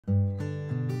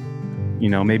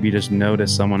maybe just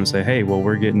notice someone and say, hey, well,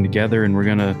 we're getting together and we're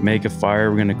going to make a fire.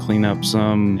 We're going to clean up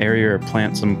some area or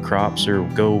plant some crops or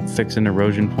go fix an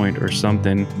erosion point or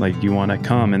something. Like, do you want to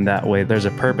come? And that way there's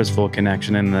a purposeful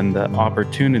connection, and then the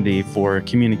opportunity for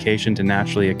communication to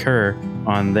naturally occur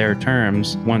on their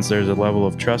terms once there's a level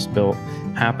of trust built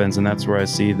happens. And that's where I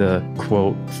see the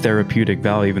quote therapeutic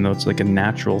value, even though it's like a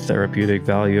natural therapeutic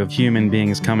value of human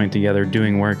beings coming together,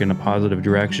 doing work in a positive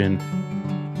direction.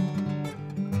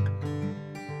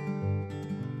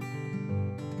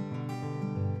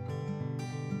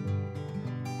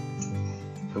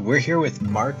 We're here with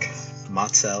Mark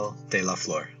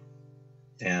Matzeldelaflor.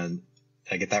 And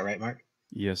did I get that right, Mark?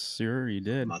 Yes, sir, you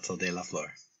did. Matzeldelaflor.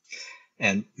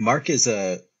 And Mark is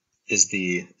the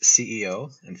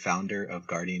CEO and founder of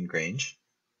Guardian Grange.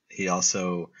 He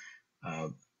also,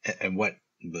 they'll edit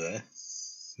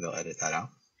that out.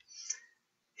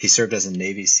 He served as a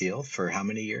Navy SEAL for how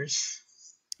many years?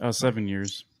 7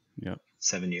 years. Yep.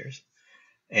 7 years.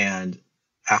 And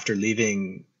after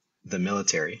leaving the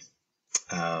military,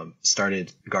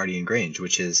 started Guardian Grange,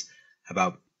 which is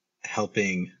about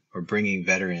helping or bringing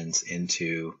veterans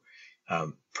into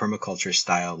permaculture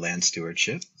style land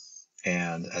stewardship.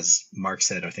 And as Mark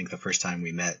said, I think the first time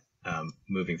we met,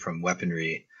 moving from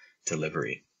weaponry to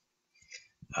livery.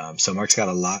 So Mark's got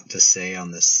a lot to say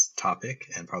on this topic,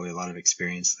 and probably a lot of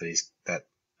experience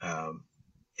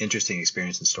interesting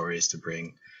experience and stories to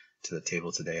bring to the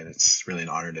table today. And it's really an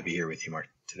honor to be here with you, Mark,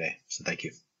 today. So thank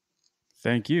you.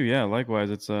 Thank you. Yeah,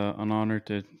 likewise. It's an honor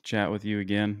to chat with you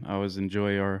again. I always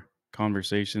enjoy our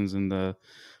conversations and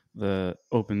the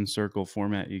open circle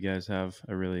format you guys have.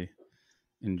 I really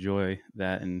enjoy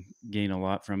that and gain a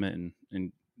lot from it,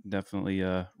 and definitely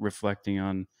reflecting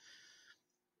on,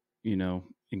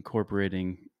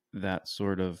 incorporating that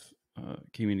sort of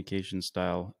communication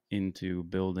style into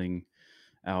building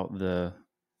out the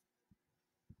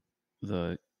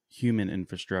human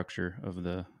infrastructure of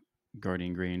the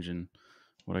Guardian Grange and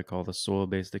what I call the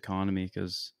soil-based economy,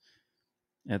 because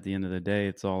at the end of the day,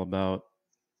 it's all about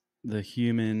the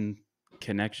human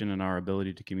connection and our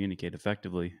ability to communicate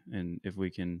effectively. And if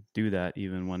we can do that,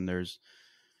 even when there's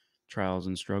trials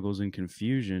and struggles and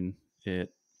confusion,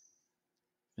 it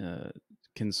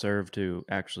can serve to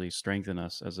actually strengthen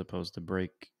us as opposed to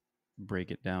break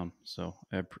it down. So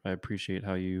I appreciate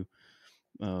how you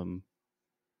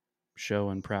show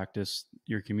and practice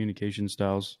your communication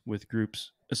styles with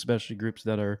groups, especially groups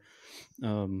that are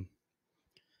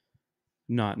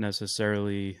not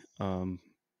necessarily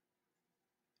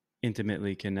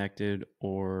intimately connected,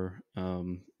 or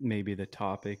maybe the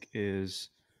topic is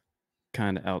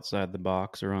kind of outside the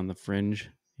box or on the fringe.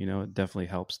 It definitely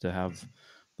helps to have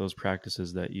those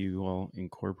practices that you all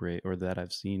incorporate, or that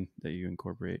I've seen that you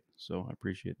incorporate. So I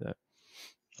appreciate that.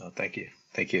 Oh, thank you.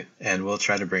 Thank you. And we'll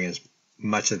try to bring as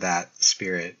much of that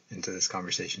spirit into this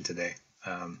conversation today.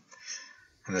 And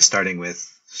then starting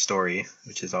with story,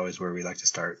 which is always where we like to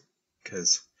start,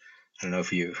 because I don't know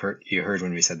if you heard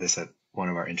when we said this at one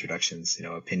of our introductions,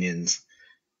 opinions.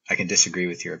 I can disagree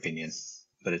with your opinion,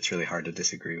 but it's really hard to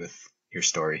disagree with your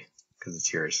story because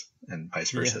it's yours, and vice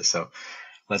versa. Yeah. So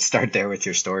let's start there with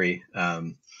your story.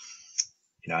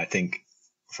 I think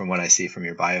from what I see from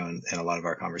your bio and a lot of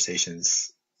our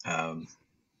conversations,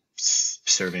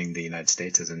 serving the United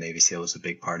States as a Navy SEAL was a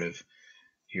big part of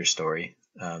your story.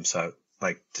 So I'd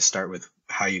like to start with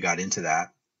how you got into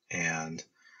that, and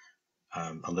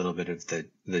a little bit of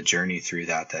the journey through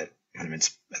that kind of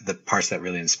the parts that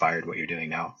really inspired what you're doing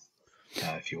now.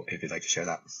 If you'd like to share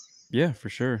that. Yeah, for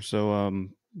sure. So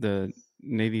the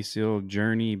Navy SEAL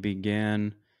journey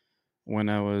began when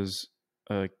I was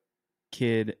a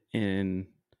kid in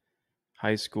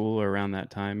high school, or around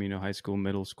that time, high school,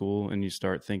 middle school, and you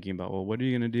start thinking about, well, what are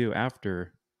you going to do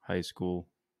after high school,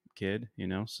 kid?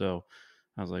 So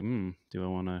I was like, do I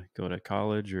want to go to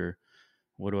college, or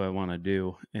what do I want to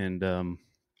do? And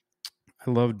I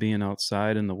loved being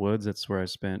outside in the woods. That's where I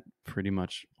spent pretty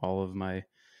much all of my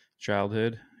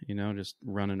childhood, just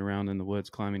running around in the woods,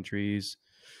 climbing trees,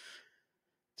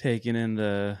 taking in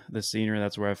the scenery.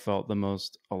 That's where I felt the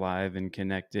most alive and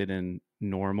connected and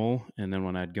normal. And then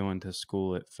when I'd go into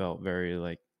school, it felt very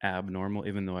like abnormal,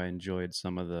 even though I enjoyed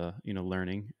some of the,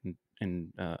 learning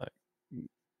and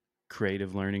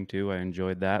creative learning too. I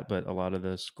enjoyed that, but a lot of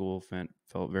the school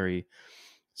felt very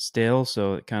stale.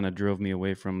 So it kind of drove me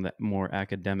away from that more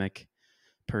academic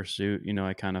pursuit.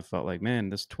 I kind of felt like,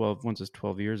 man, once this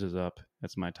 12 years is up,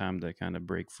 that's my time to kind of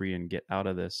break free and get out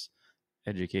of this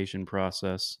education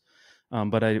process.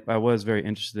 But I was very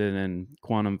interested in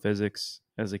quantum physics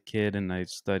as a kid, and I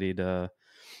studied, had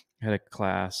a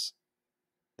class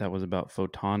that was about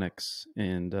photonics,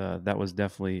 and that was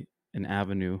definitely an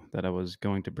avenue that I was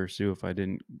going to pursue if I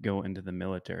didn't go into the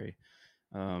military,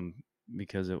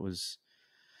 because it was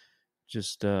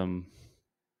just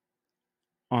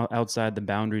outside the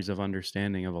boundaries of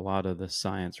understanding of a lot of the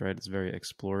science, right? It's very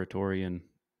exploratory and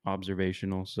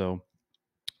observational. So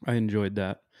I enjoyed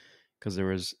that because there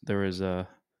was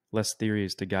less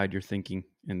theories to guide your thinking,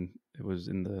 and it was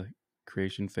in the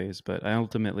creation phase. But I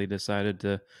ultimately decided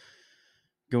to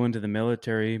go into the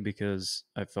military because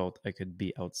I felt I could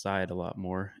be outside a lot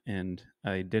more, and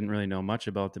I didn't really know much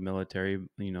about the military.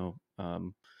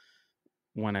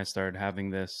 When I started having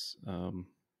this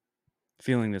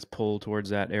feeling this pull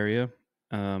towards that area.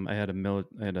 I had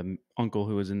a uncle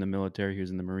who was in the military. He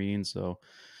was in the Marines, so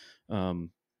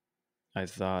um, I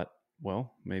thought,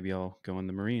 well, maybe I'll go in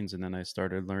the Marines. And then I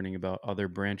started learning about other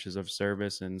branches of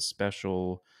service and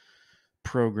special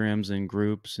programs and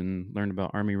groups, and learned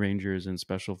about Army Rangers and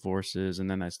Special Forces. And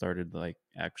then I started like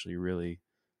actually really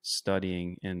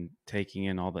studying and taking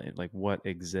in all the like what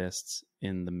exists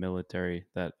in the military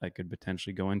that I could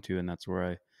potentially go into. And that's where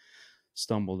I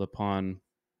stumbled upon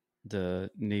the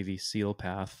Navy SEAL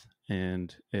path,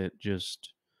 and it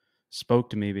just spoke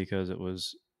to me because it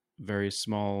was very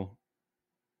small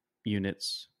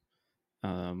units,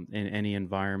 in any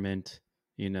environment,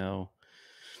 you know,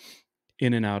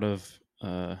 in and out of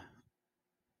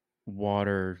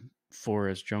water,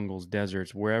 forest, jungles,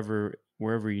 deserts, wherever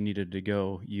you needed to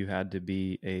go, you had to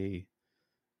be a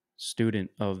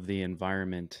student of the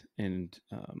environment and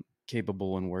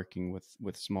capable in working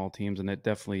with small teams. And it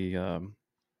definitely,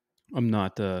 I'm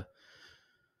not a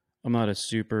I'm not a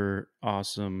super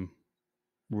awesome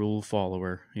rule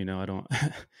follower. I don't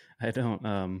I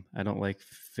don't like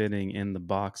fitting in the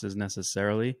boxes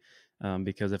necessarily,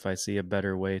 because if I see a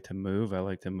better way to move, I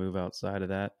like to move outside of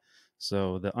that.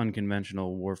 So the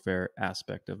unconventional warfare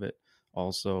aspect of it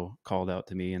also called out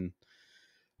to me, and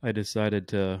I decided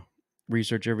to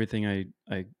research everything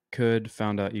I could,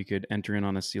 found out you could enter in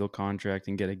on a SEAL contract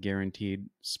and get a guaranteed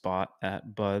spot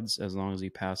at Buds as long as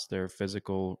you passed their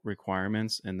physical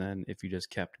requirements. And then if you just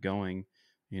kept going,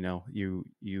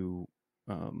 you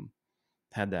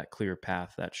had that clear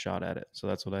path, that shot at it. So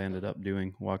that's what I ended up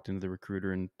doing. Walked into the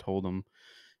recruiter and told them,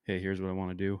 hey, here's what I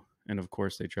want to do. And of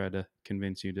course, they try to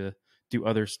convince you to do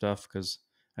other stuff because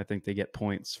I think they get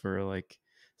points for like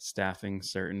staffing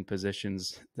certain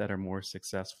positions that are more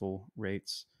successful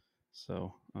rates.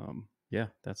 So, yeah,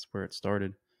 that's where it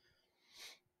started.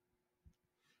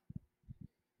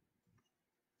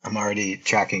 I'm already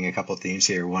tracking a couple of themes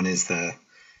here. One is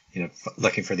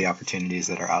looking for the opportunities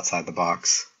that are outside the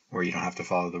box, where you don't have to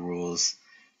follow the rules,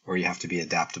 where you have to be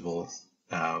adaptable,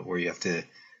 where you have to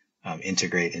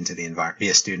integrate into the environment, be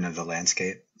a student of the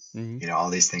landscape. Mm-hmm. All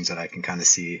these things that I can kind of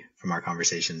see from our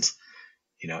conversations,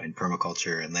 in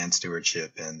permaculture and land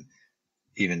stewardship. And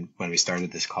even when we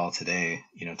started this call today,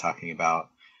 talking about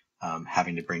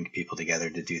having to bring people together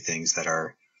to do things that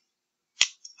are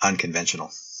unconventional,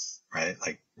 right?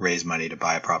 Like raise money to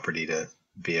buy a property to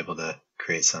be able to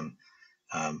create some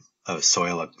of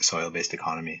soil-based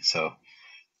economy. So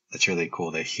it's really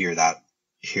cool to hear that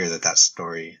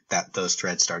story, that those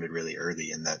threads started really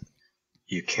early, and that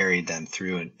you carried them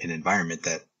through an environment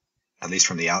that, at least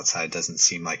from the outside, doesn't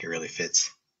seem like it really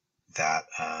fits that,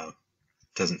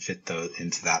 doesn't fit those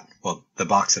into that, well, the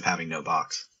box of having no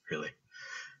box, really.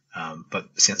 But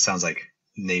it sounds like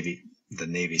the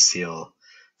Navy SEAL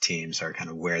teams are kind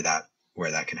of where that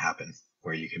can happen,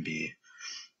 where you can be,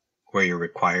 where you're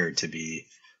required to be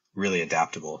really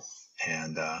adaptable,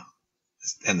 and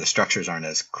the structures aren't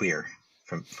as clear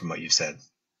from what you've said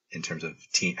in terms of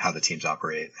how the teams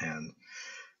operate, and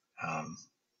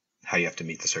how you have to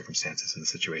meet the circumstances and the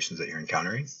situations that you're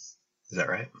encountering. Is that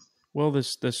right? Well, the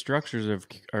structures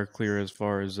are clear as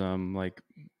far as like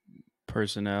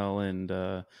personnel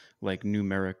and like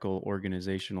numerical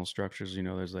organizational structures.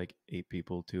 There's like 8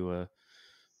 people to a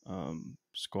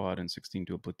squad and 16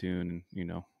 to a platoon,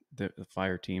 and the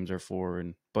fire teams are 4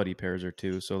 and buddy pairs are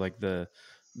 2. So like the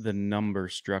number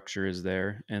structure is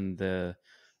there, and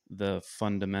the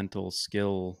fundamental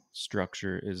skill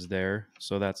structure is there.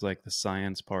 So that's like the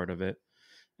science part of it.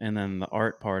 And then the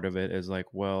art part of it is like,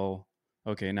 well,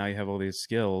 okay, now you have all these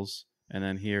skills, and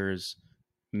then here's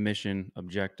mission,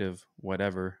 objective,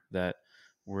 whatever that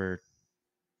we're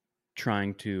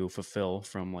trying to fulfill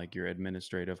from like your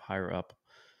administrative higher up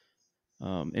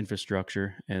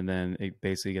infrastructure. And then it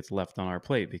basically gets left on our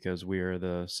plate because we are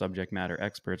the subject matter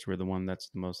experts. We're the one that's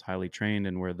the most highly trained,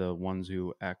 and we're the ones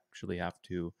who actually have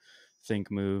to think,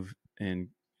 move, and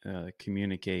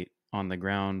communicate on the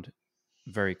ground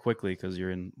very quickly because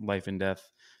you're in life and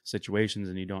death situations,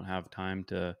 and you don't have time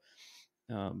to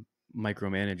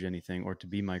micromanage anything or to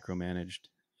be micromanaged.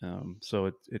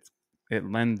 So it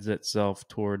lends itself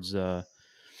towards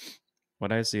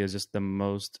what I see as just the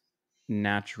most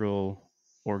natural,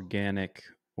 organic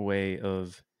way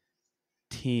of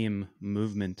team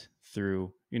movement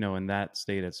through, in that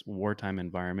state, it's wartime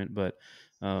environment. But,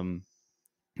 um,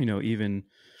 even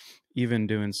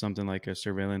doing something like a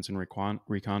surveillance and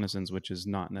reconnaissance, which is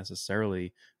not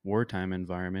necessarily wartime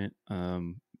environment,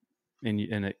 and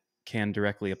it can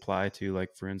directly apply to,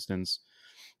 like, for instance,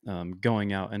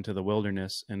 going out into the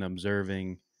wilderness and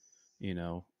observing,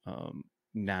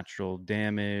 natural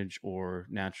damage or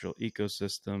natural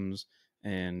ecosystems,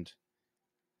 and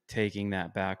taking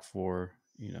that back for,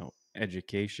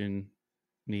 education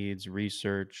needs,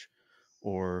 research,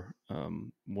 or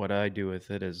what I do with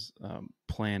it is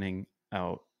planning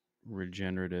out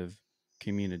regenerative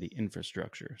community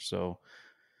infrastructure. So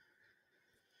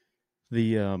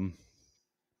the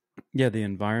the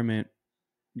environment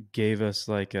gave us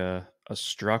like a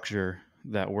structure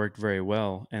that worked very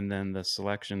well, and then the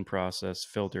selection process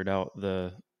filtered out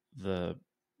the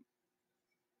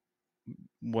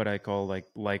what I call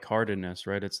like heartedness,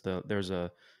 right? It's there's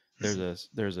a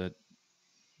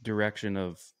direction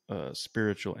of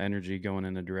spiritual energy going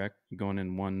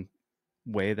in one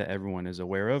way that everyone is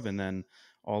aware of, and then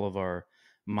all of our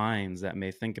minds that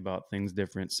may think about things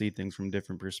different, see things from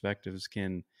different perspectives,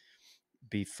 can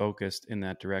be focused in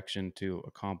that direction to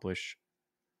accomplish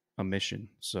a mission.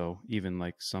 So even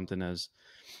like something as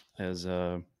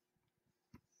uh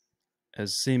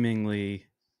as seemingly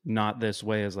not this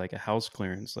way as like a house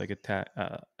clearance, like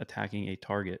attacking a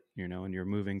target, and you're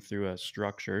moving through a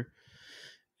structure,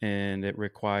 and it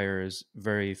requires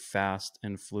very fast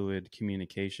and fluid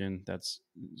communication. That's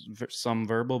some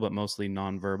verbal, but mostly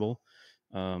nonverbal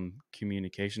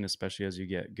communication. Especially as you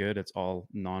get good, it's all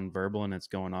nonverbal, and it's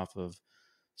going off of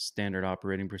standard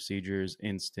operating procedures,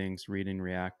 instincts, reading,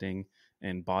 reacting,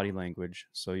 and body language.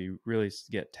 So you really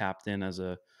get tapped in as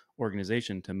a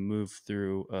organization to move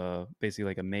through basically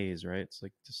like a maze, right? It's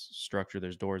like this structure.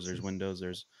 There's doors, there's windows,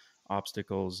 there's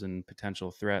obstacles and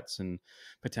potential threats and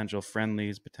potential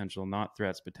friendlies, potential not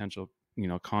threats, potential,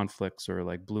 conflicts, or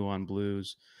like blue on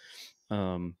blues,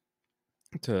 um,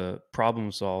 to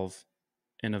problem solve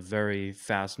in a very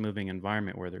fast moving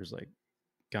environment where there's like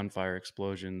gunfire,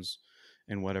 explosions,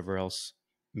 and whatever else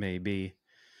may be.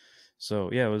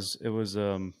 So yeah, it's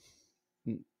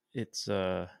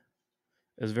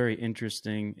it was very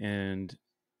interesting and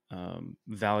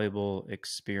valuable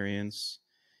experience,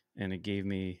 and it gave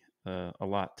me a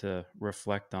lot to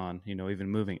reflect on. Even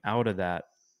moving out of that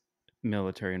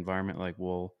military environment, like,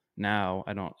 well, now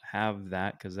I don't have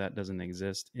that because that doesn't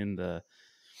exist in the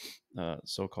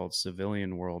so-called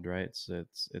civilian world, right?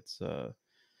 It's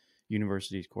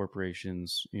universities,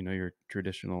 corporations, your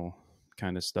traditional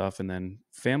kind of stuff, and then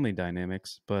family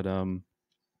dynamics. But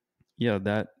yeah,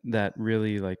 that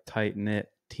really like tight knit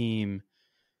team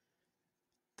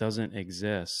doesn't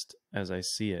exist as I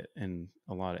see it in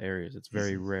a lot of areas. It's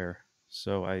very rare.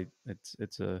 So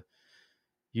it's a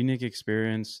unique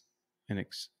experience, and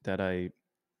that I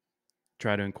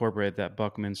try to incorporate. That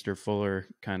Buckminster Fuller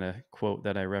kind of quote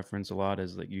that I reference a lot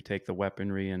is that you take the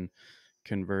weaponry and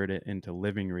convert it into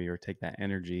livingry, or take that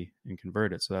energy and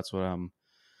convert it. So that's what I'm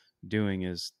doing,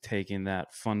 is taking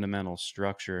that fundamental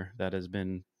structure that has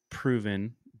been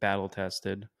proven, battle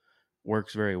tested,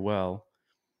 works very well,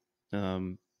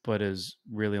 but is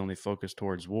really only focused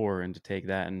towards war, and to take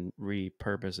that and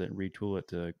repurpose it, retool it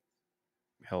to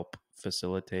help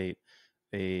facilitate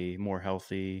a more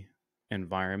healthy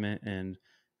environment and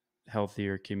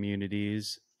healthier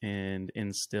communities, and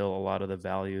instill a lot of the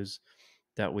values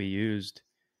that we used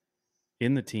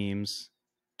in the teams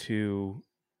to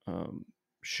um,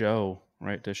 show,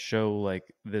 right, to show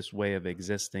like this way of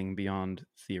existing beyond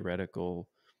theoretical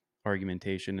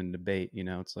argumentation and debate.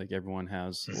 It's like everyone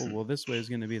has, well, this way is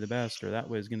going to be the best, or that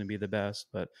way is going to be the best.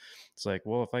 But it's like,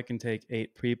 well, if I can take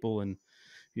 8 people and,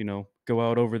 go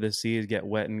out over the seas, get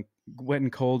wet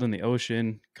and cold in the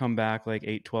ocean, come back like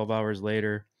 8-12 hours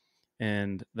later,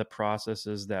 and the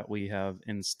processes that we have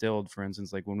instilled, for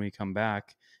instance, like when we come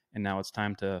back and now it's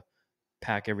time to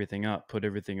pack everything up, put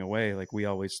everything away, like we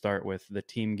always start with the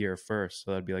team gear first.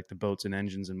 So that'd be like the boats and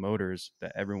engines and motors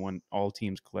that all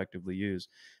teams collectively use,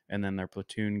 and then their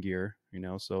platoon gear,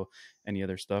 so any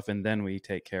other stuff, and then we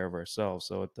take care of ourselves.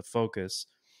 So the focus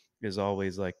is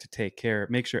always like to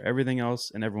make sure everything else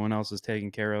and everyone else is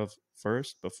taken care of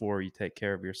first before you take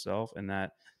care of yourself. And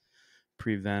that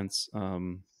prevents,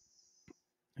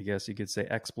 I guess you could say,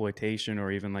 exploitation,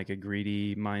 or even like a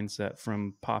greedy mindset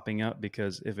from popping up,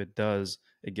 because if it does,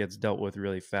 it gets dealt with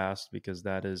really fast, because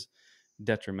that is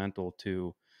detrimental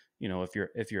to,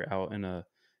 if you're out in a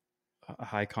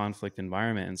high conflict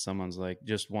environment and someone's like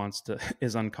just wants to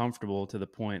is uncomfortable to the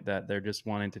point that they're just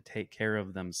wanting to take care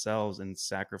of themselves and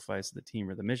sacrifice the team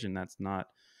or the mission, that's not,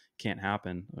 can't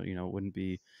happen, wouldn't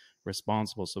be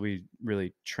responsible. So we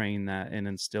really train that and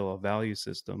instill a value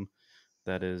system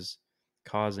that is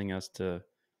causing us to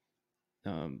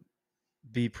um,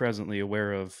 be presently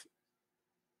aware of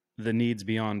the needs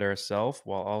beyond ourself,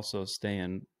 while also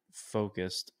staying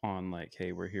focused on like,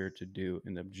 hey, we're here to do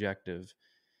an objective.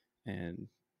 And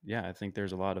yeah, I think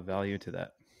there's a lot of value to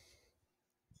that.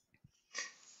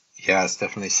 Yeah, it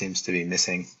definitely seems to be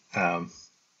missing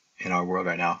in our world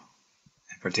right now,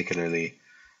 and particularly,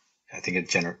 I think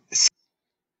it's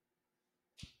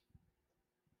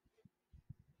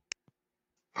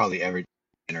probably every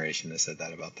generation has said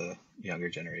that about the younger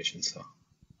generation. So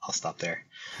I'll stop there.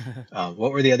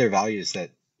 What were the other values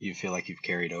that you feel like you've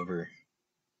carried over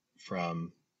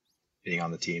from being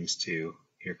on the teams to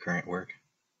your current work?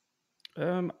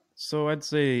 So I'd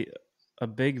say a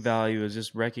big value is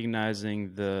just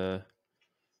recognizing the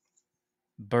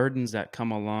burdens that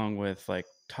come along with like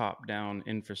top down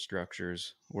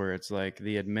infrastructures, where it's like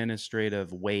the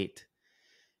administrative weight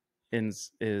is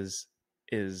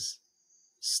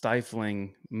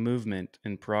stifling movement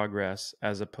and progress,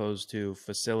 as opposed to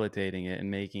facilitating it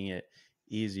and making it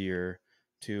easier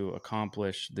to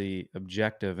accomplish the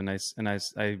objective. And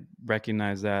I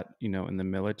recognize that, in the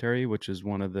military, which is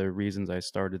one of the reasons I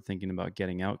started thinking about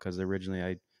getting out, because originally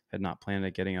I had not planned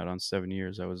on getting out on 7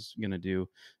 years. I was going to do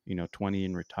 20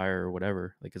 and retire or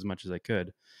whatever, like as much as I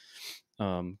could,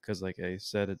 because like I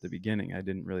said at the beginning, I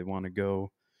didn't really want to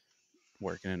go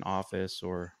work in an office,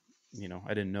 or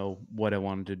I didn't know what I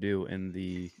wanted to do in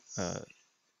the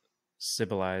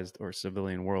civilized or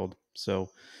civilian world.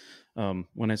 So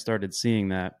when I started seeing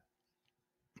that,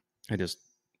 I just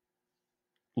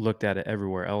looked at it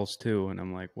everywhere else too, and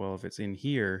I'm like, well, if it's in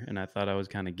here, and I thought I was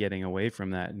kind of getting away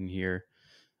from that in here,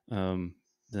 um,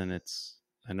 then it's,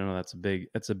 I don't know,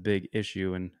 that's a big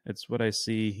issue. And it's what I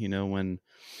see, when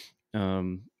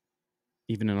um,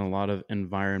 even in a lot of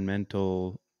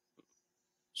environmental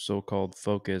so-called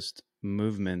focused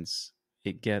movements,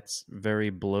 it gets very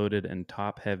bloated and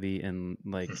top heavy, and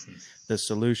like the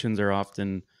solutions are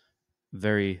often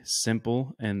very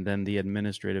simple, and then the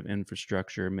administrative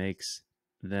infrastructure makes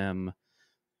them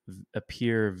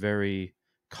appear very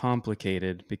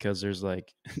complicated, because there's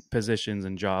like positions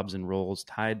and jobs and roles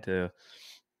tied to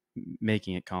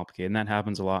making it complicated. And that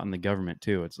happens a lot in the government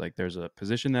too. It's like there's a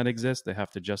position that exists, they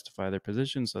have to justify their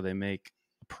position, so they make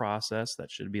a process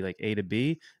that should be like A to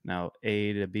B, now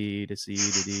A to B to C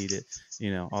to D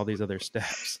to, all these other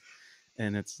steps.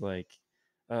 And it's like,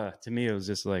 to me it was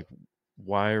just like,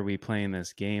 why are we playing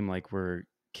this game like we're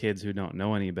kids who don't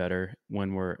know any better,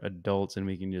 when we're adults and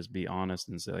we can just be honest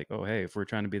and say like, oh hey, if we're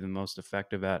trying to be the most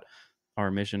effective at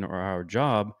our mission or our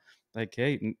job, like,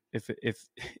 hey, if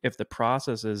the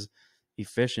process is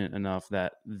efficient enough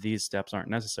that these steps aren't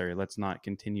necessary, let's not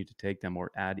continue to take them or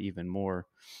add even more.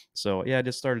 So yeah, I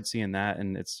just started seeing that,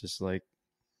 and it's just like,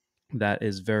 that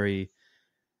is very,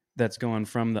 that's going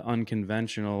from the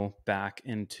unconventional back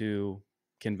into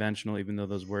conventional, even though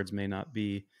those words may not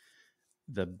be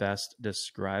the best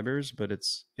describers, but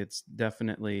it's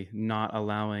definitely not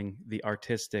allowing the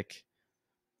artistic,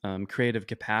 creative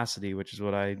capacity, which is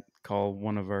what I call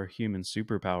one of our human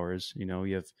superpowers.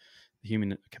 You have the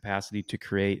human capacity to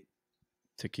create,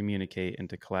 to communicate, and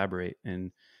to collaborate.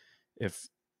 And if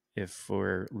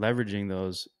we're leveraging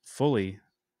those fully,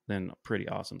 then pretty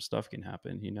awesome stuff can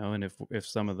happen. And if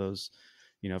some of those,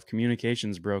 if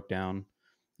communications broke down,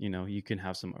 you can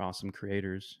have some awesome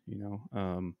creators.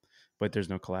 But there's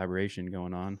no collaboration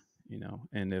going on.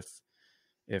 And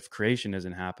if creation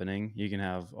isn't happening, you can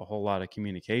have a whole lot of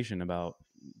communication about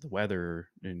the weather,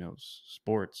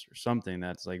 sports or something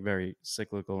that's like very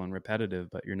cyclical and repetitive,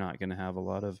 but you're not going to have a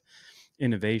lot of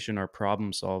innovation or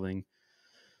problem solving.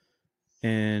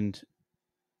 And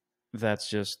that's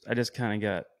just, I just kind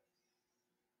of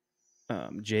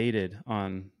got jaded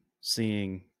on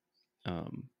seeing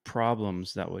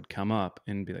problems that would come up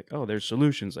and be like, oh, there's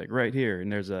solutions like right here,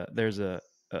 and there's a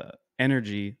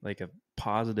energy, like a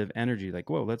positive energy, like,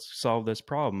 whoa, let's solve this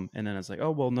problem. And then it's like,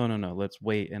 oh well, no, let's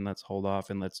wait and let's hold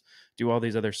off and let's do all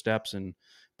these other steps. And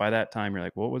by that time you're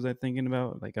like, what was I thinking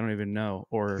about? Like, I don't even know.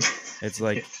 Or it's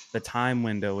like the time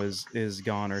window is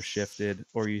gone or shifted,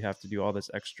 or you have to do all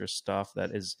this extra stuff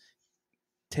that is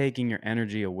taking your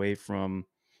energy away from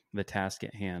the task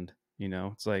at hand.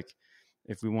 It's like,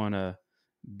 if we want to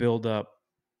build up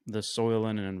the soil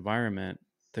in an environment,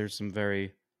 there's some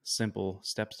very simple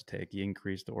steps to take. You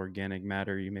increase the organic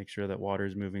matter, you make sure that water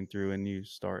is moving through, and you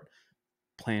start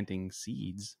planting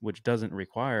seeds, which doesn't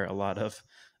require a lot of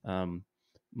um,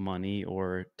 money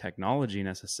or technology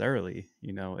necessarily.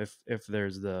 If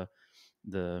there's the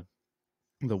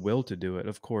the will to do it.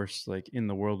 Of course, like in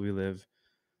the world we live,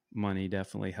 money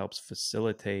definitely helps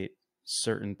facilitate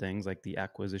certain things like the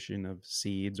acquisition of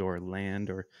seeds or land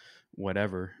or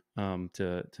whatever,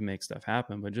 to make stuff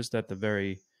happen. But just at the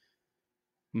very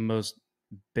most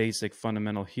basic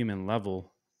fundamental human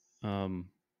level, um,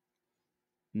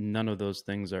 none of those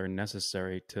things are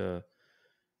necessary to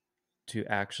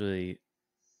actually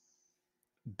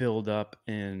build up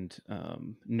and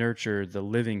nurture the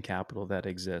living capital that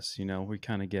exists. We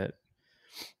kind of get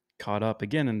caught up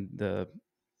again in the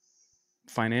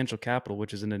financial capital,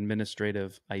 which is an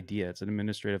administrative idea. It's an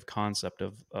administrative concept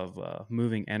of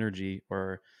moving energy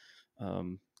or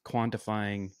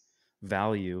quantifying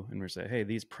value. And we're saying, hey,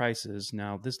 these prices,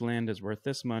 now this land is worth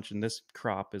this much and this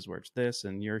crop is worth this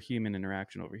and your human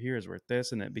interaction over here is worth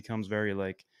this. And it becomes very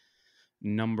like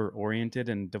number oriented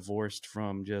and divorced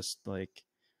from just like,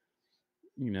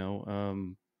 you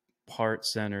know, heart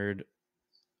centered,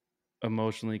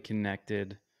 emotionally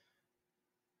connected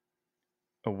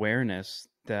awareness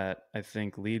that I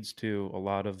think leads to a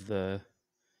lot of the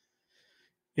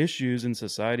issues in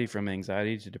society, from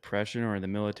anxiety to depression, or in the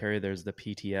military there's the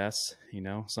PTS.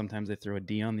 Sometimes they throw a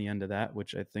D on the end of that,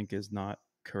 which I think is not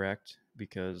correct,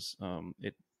 because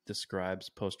it describes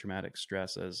post-traumatic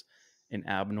stress as an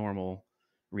abnormal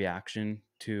reaction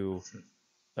to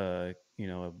a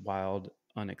wild,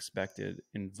 unexpected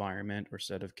environment or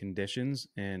set of conditions,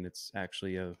 and it's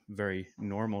actually a very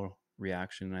normal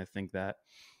reaction. And I think that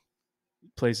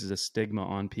places a stigma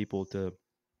on people to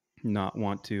not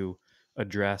want to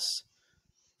address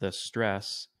the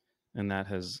stress, and that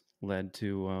has led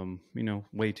to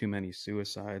way too many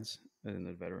suicides in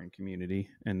the veteran community.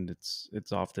 And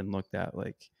it's often looked at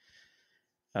like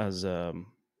as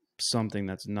something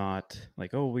that's not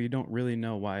like, oh, we don't really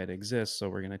know why it exists, so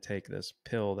we're going to take this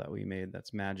pill that we made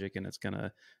that's magic and it's going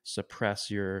to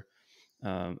suppress your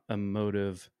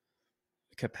emotive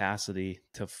capacity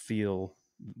to feel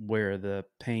where the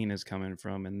pain is coming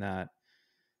from. And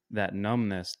that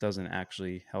numbness doesn't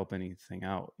actually help anything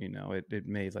out. It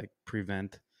may like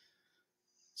prevent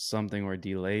something or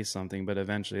delay something, but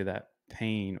eventually that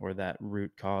pain or that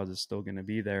root cause is still going to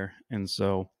be there. And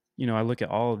so, I look at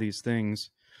all of these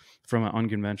things from an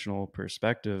unconventional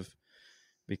perspective,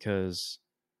 because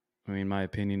I mean, my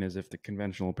opinion is if the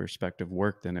conventional perspective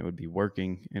worked, then it would be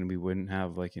working and we wouldn't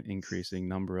have like an increasing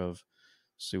number of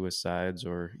suicides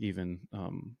or even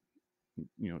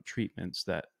treatments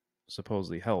that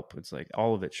supposedly help. It's like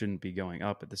all of it shouldn't be going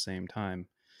up at the same time,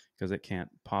 because it can't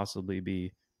possibly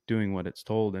be doing what it's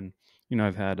told. And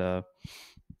I've had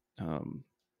um,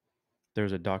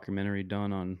 there's a documentary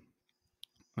done on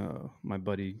my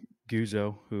buddy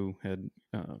Guzzo, who had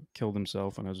killed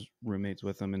himself, and I was roommates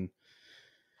with him, and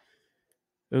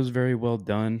it was very well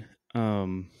done.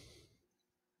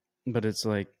 But it's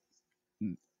like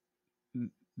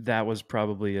that was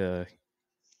probably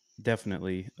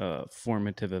definitely a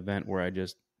formative event where I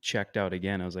just checked out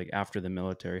again. I was like, after the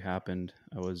military happened,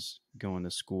 I was going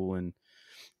to school in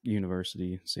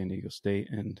university, San Diego State.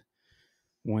 And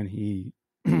when he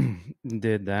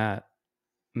did that,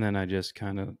 then I just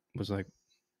kind of was like,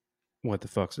 what the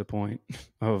fuck's the point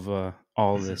of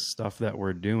all this stuff that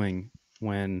we're doing,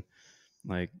 when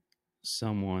like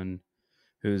someone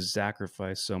who's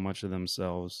sacrificed so much of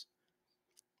themselves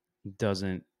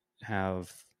doesn't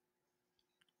have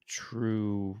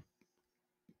true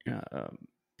uh,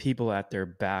 people at their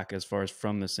back, as far as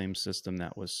from the same system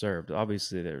that was served.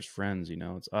 Obviously there's friends,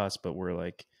 it's us, but we're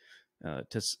like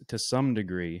to some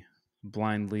degree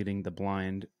blind leading the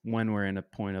blind when we're in a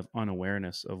point of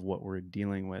unawareness of what we're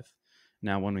dealing with.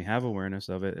 Now when we have awareness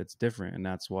of it, it's different. And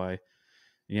that's why,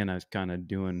 again, I was kind of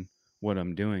doing what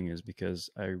I'm doing, is because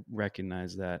I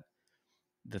recognize that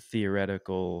the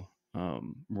theoretical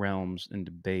realms and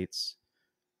debates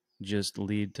just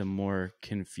lead to more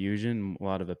confusion, a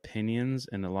lot of opinions,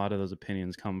 and a lot of those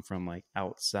opinions come from like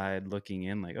outside looking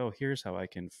in, like, oh, here's how I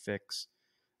can fix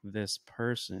this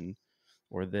person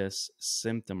or this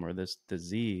symptom or this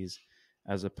disease,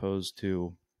 as opposed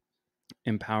to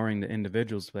empowering the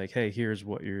individuals to be like, hey, here's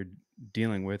what you're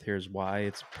dealing with, here's why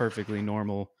it's perfectly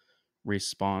normal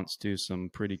response to some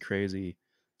pretty crazy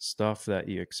stuff that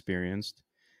you experienced.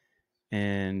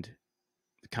 And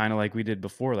kind of like we did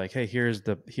before, like, hey, here's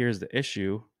the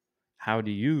issue, how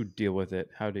do you deal with it,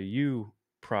 how do you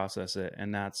process it?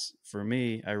 And that's, for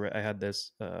me, I had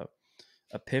this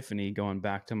epiphany going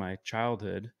back to my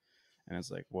childhood, and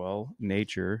it's like, well,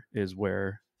 nature is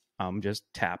where I'm just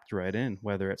tapped right in,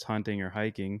 whether it's hunting or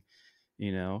hiking.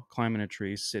 climbing a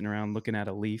tree, sitting around looking at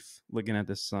a leaf, looking at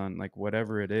the sun, like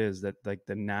whatever it is that like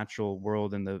the natural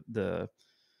world and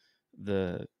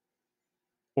the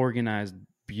organized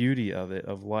beauty of it,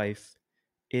 of life,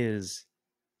 is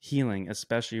healing,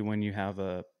 especially when you have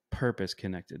a purpose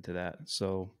connected to that.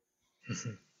 So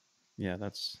Mhm. yeah,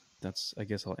 that's I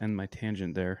guess I'll end my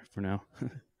tangent there for now.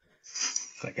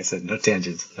 Like I said, no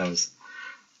tangents. That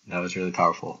was really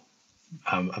powerful.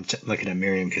 I'm looking at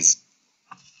Miriam because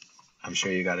I'm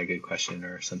sure you got a good question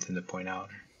or something to point out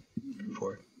or bring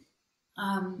forward.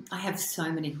 I have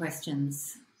so many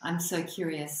questions. I'm so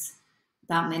curious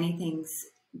about many things,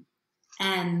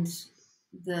 and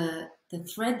the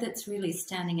thread that's really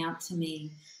standing out to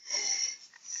me.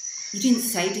 You didn't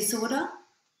say disorder,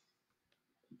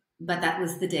 but that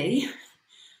was the D.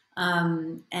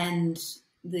 And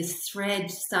this thread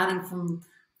starting from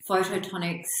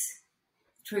phototonics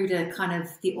through to kind of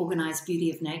the organized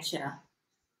beauty of nature,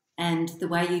 and the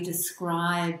way you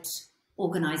described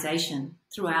organization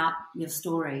throughout your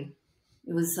story.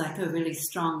 It was like a really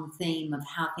strong theme of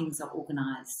how things are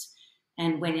organized.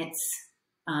 And when it's,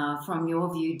 from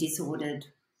your view, disordered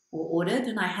or ordered.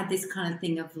 And I had this kind of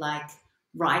thing of like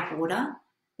right order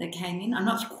that came in. I'm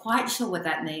not quite sure what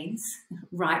that means,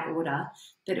 right order,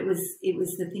 but it was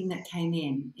the thing that came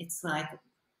in. It's like,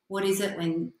 what is it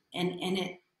when, and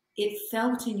it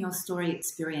felt in your story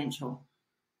experiential,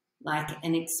 like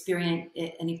an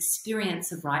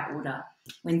experience of right order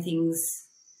when things,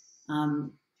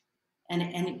 and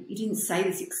you didn't say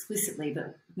this explicitly,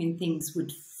 but when things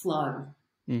would flow,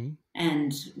 Mm-hmm.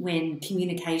 and when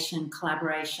communication,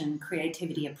 collaboration,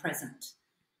 creativity are present,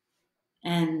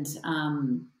 and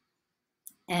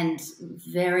and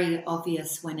very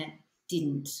obvious when it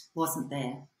wasn't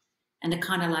there, and a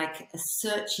kind of like a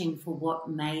searching for what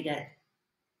made it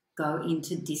go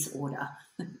into disorder.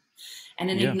 And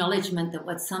an Yeah. acknowledgement that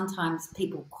what sometimes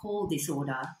people call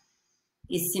disorder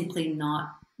is simply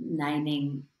not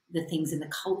naming the things in the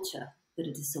culture that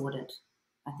are disordered,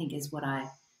 I think is what I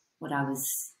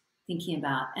was thinking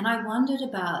about. And I wondered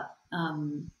about,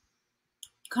 kind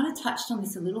of touched on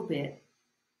this a little bit,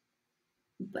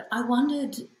 but I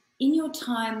wondered in your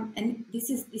time, and this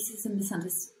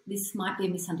might be a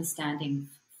misunderstanding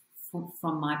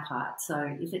from my part.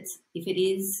 So if it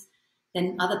is,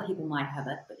 then other people might have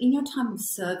it. But in your time of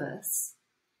service,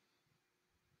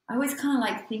 I always kind of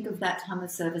like think of that time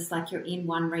of service like you're in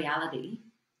one reality,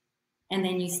 and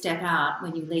then you step out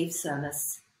when you leave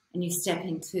service and you step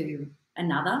into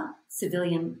another.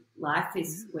 Civilian life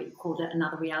is what you called it,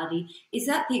 another reality. Is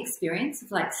that the experience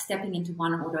of like stepping into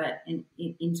one order and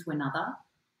into another?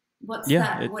 What's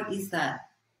Yeah, that? What is that?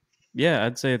 yeah,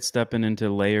 I'd say it's stepping into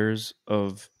layers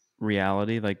of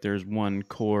reality. Like there's one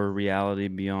core reality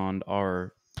beyond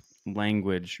our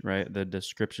language, right? The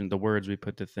description, the words we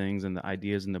put to things and the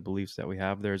ideas and the beliefs that we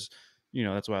have. There's,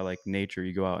 that's why I like nature.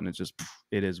 You go out and it's just,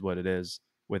 it is what it is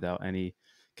without any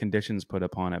conditions put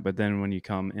upon it. But then when you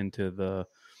come into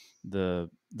the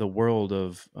world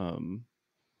of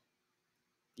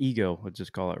ego, let's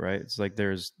just call it, right? It's like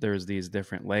there's these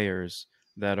different layers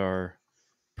that are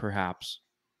perhaps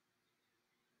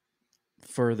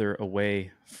further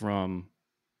away from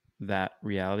that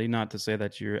reality. Not to say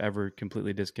that you're ever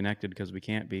completely disconnected, because we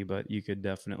can't be, but you could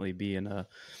definitely be in a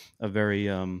very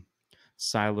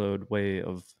siloed way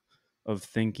of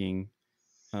thinking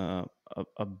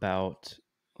about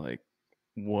like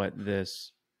what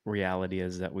this reality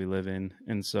is that we live in.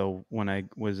 And so when I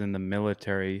was in the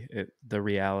military, the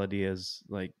reality is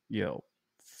like,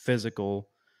 physical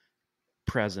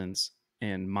presence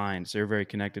and mind. So you're very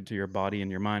connected to your body and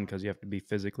your mind because you have to be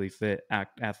physically fit,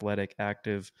 athletic,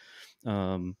 active,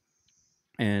 um,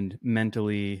 and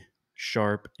mentally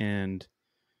sharp and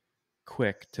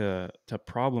quick to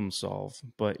problem solve.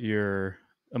 But your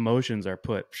emotions are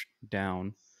put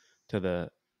down to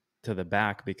the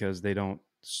back because they don't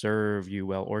serve you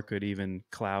well, or could even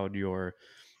cloud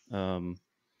um,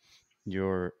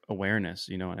 your awareness,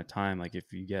 in a time like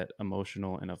if you get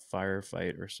emotional in a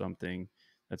firefight or something,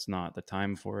 that's not the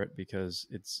time for it, because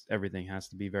everything has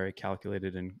to be very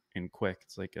calculated and quick.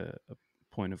 It's like a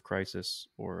point of crisis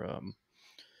or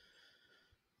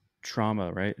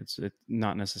trauma, right? It's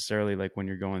not necessarily like when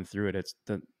you're going through it, it's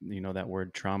that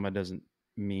word trauma doesn't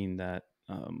mean that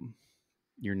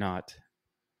you're not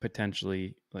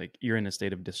potentially like you're in a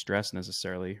state of distress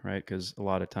necessarily, right? Because a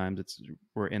lot of times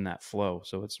we're in that flow,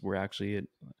 so we're actually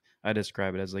I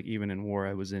describe it as like even in war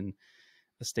I was in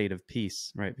a state of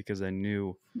peace, right? Because I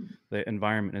knew the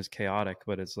environment is chaotic,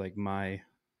 but it's like my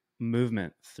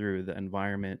movement through the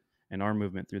environment and our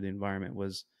movement through the environment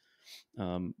was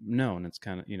known. It's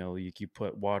kind of, you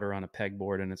put water on a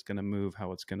pegboard and it's going to move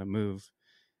how it's going to move.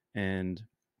 And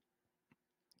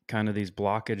kind of these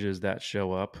blockages that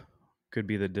show up could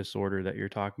be the disorder that you're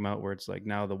talking about, where it's like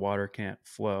now the water can't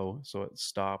flow, so it's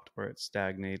stopped or it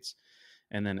stagnates,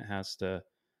 and then it has to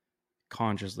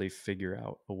consciously figure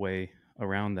out a way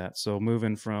around that. So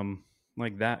moving from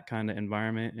like that kind of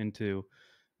environment into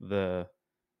the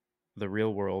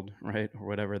real world, right, or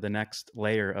whatever, the next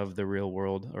layer of the real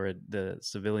world, or the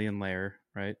civilian layer,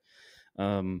 right,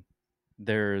 um,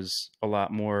 there's a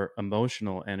lot more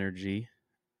emotional energy,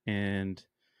 and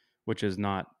which is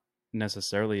not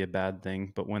necessarily a bad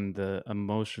thing, but when the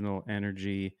emotional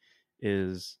energy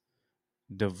is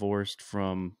divorced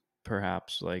from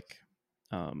perhaps like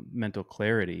mental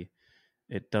clarity,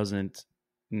 it doesn't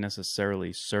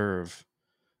necessarily serve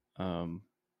um,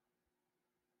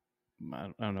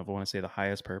 I don't know if I want to say the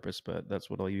highest purpose, but that's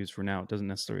what I'll use for now. It doesn't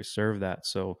necessarily serve that.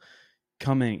 So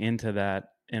coming into that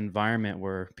environment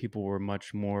where people were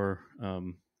much more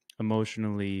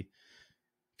emotionally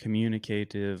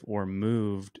communicative or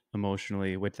moved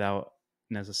emotionally without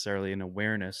necessarily an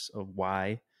awareness of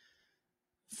why,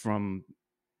 from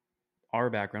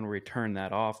our background where we turn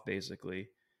that off, basically,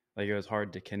 like it was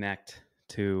hard to connect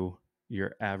to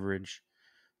your average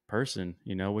person,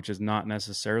 which is not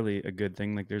necessarily a good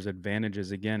thing. Like there's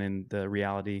advantages again in the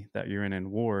reality that you're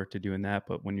in war to doing that,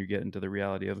 but when you get into the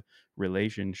reality of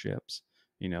relationships,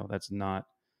 that's not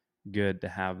good to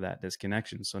have that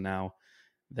disconnection. So now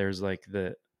there's like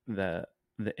the the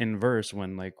inverse,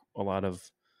 when like a lot of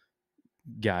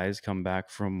guys come back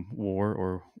from war,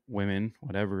 or women,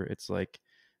 whatever, it's like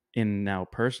in now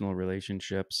personal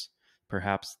relationships,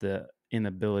 perhaps the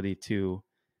inability to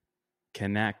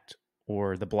connect,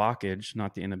 or the blockage,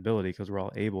 not the inability because we're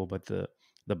all able, but the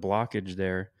blockage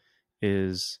there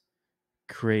is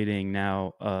creating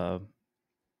now a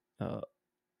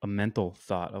mental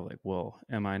thought of like, well,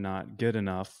 am I not good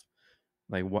enough?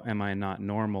 Like, what, am I not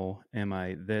normal? Am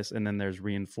I this? And then there's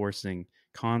reinforcing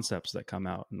concepts that come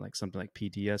out, and like something like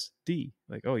PTSD,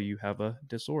 like, oh, you have a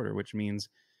disorder, which means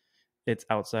it's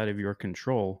outside of your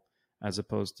control, as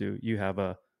opposed to you have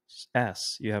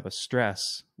you have a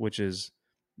stress, which is,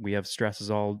 we have stresses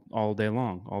all day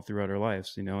long, all throughout our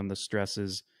lives, and the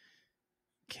stresses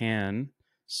can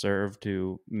serve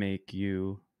to make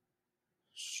you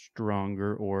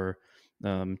stronger, or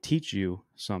teach you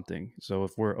something. So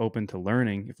if we're open to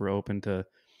learning, if we're open to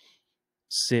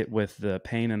sit with the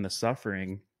pain and the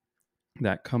suffering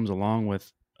that comes along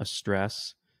with a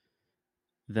stress,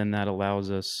 then that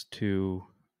allows us to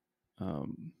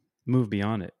move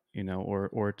beyond it,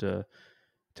 or to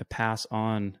pass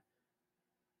on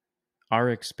our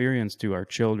experience to our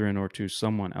children, or to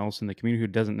someone else in the community who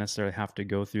doesn't necessarily have to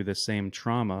go through the same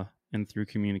trauma. And through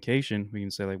communication, we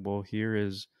can say like, well,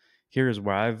 here's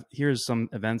some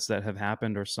events that have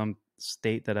happened, or some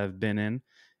state that I've been in,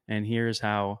 and here's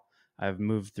how I've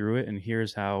moved through it, and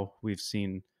here's how we've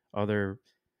seen other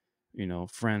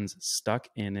friends stuck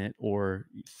in it, or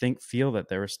feel that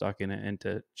they were stuck in it, and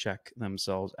to check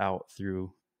themselves out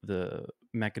through the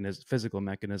physical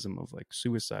mechanism of like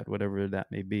suicide, whatever that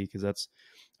may be, because that's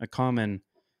a common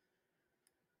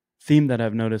theme that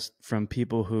I've noticed from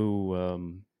people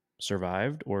who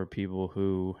survived, or people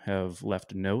who have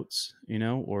left notes,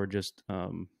 or just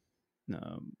um,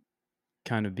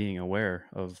 kind of being aware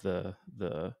of the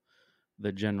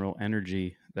general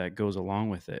energy that goes along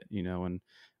with it, and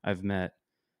I've met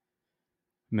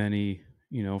many,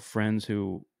 friends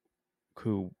who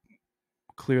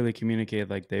clearly communicated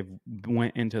like they've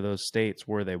went into those states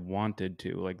where they wanted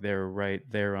to, like they're right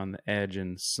there on the edge,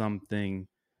 and something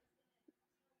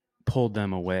pulled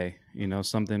them away,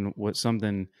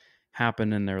 something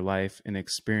happened in their life, an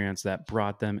experience that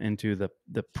brought them into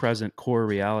the present core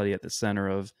reality at the center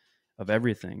of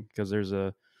everything, because there's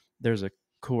a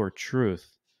core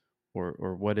truth,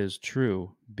 or what is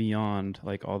true beyond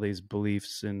like all these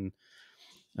beliefs and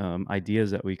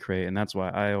ideas that we create. And that's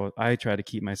why I try to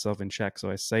keep myself in check. So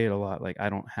I say it a lot, like I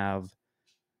don't have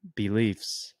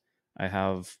beliefs, I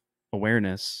have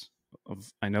awareness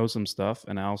of, I know some stuff,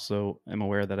 and I also am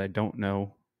aware that I don't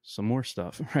know some more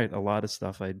stuff, right? A lot of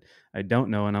stuff I don't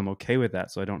know, and I'm okay with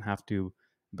that. So I don't have to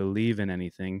believe in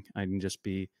anything. I can just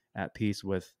be at peace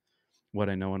with what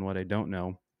I know and what I don't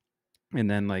know. And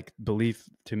then like belief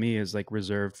to me is like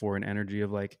reserved for an energy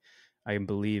of like, I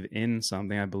believe in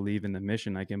something, I believe in the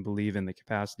mission, I can believe in the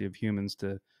capacity of humans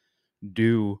to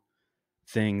do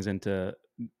things, and to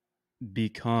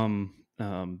become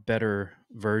better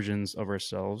versions of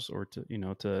ourselves, or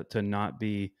to to not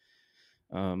be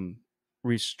um,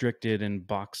 restricted and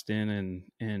boxed in,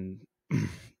 and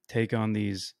take on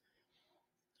these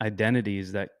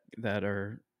identities that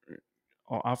are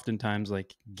oftentimes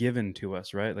like given to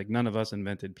us, right? Like none of us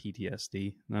invented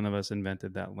PTSD. None of us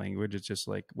invented that language. It's just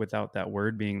like without that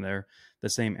word being there, the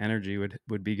same energy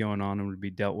would be going on and would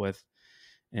be dealt with.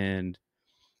 And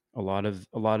a lot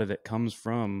of it comes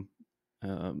from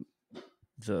um,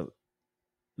 the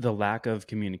lack of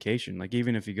communication. Like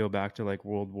even if you go back to like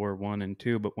World War One and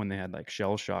Two, but when they had like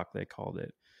shell shock, they called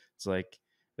it. It's like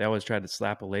they always tried to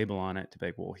slap a label on it to be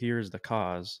like, well, here's the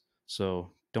cause,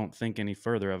 so don't think any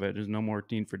further of it. There's no more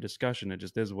need for discussion. It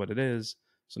just is what it is.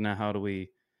 So now how do we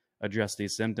address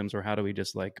these symptoms, or how do we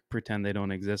just like pretend they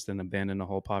don't exist and abandon a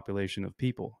whole population of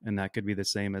people? And that could be the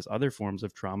same as other forms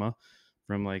of trauma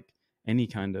from like any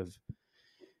kind of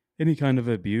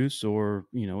abuse, or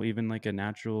even like a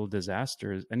natural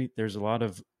disaster. There's a lot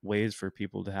of ways for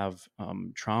people to have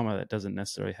trauma that doesn't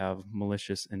necessarily have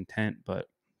malicious intent, but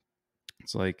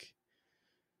it's like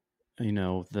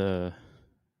the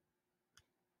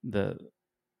the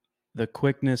the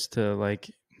quickness to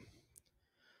like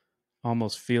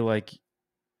almost feel like,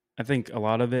 I think a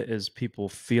lot of it is people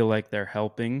feel like they're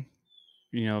helping.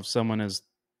 If someone is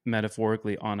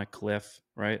metaphorically on a cliff,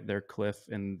 right, they're cliff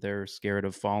and they're scared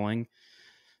of falling,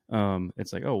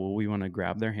 it's like, oh, well, we want to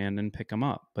grab their hand and pick them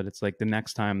up. But it's like the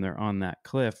next time they're on that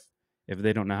cliff, if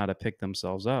they don't know how to pick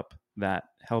themselves up, that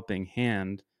helping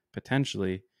hand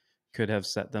potentially could have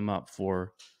set them up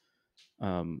for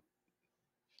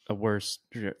a worse,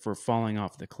 for falling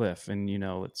off the cliff. And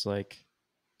it's like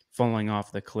falling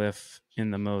off the cliff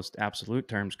in the most absolute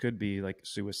terms could be like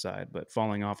suicide, but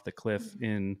falling off the cliff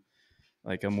in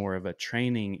like a more of a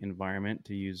training environment,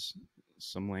 to use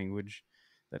some language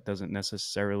that doesn't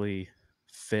necessarily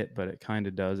fit, but it kind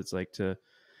of does. It's like to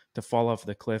fall off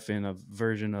the cliff in a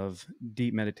version of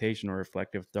deep meditation or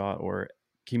reflective thought or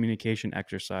communication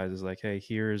exercises. Like, hey,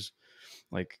 here's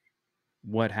like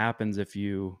what happens if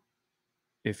you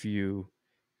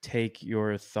take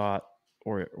your thought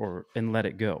or and let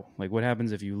it go. Like what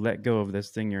happens if you let go of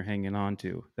this thing you're hanging on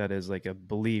to, that is like a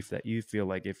belief that you feel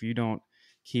like if you don't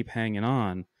keep hanging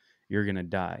on, you're going to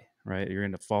die, right? You're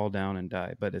going to fall down and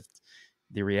die. But it's,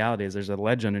 the reality is there's a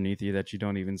ledge underneath you that you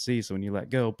don't even see. So when you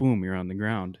let go, boom, you're on the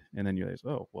ground. And then you realize,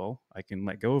 oh, well, I can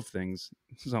let go of things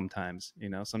sometimes.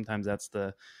 Sometimes that's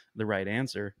the right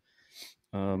answer.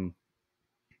 So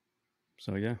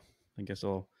yeah, I guess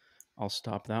I'll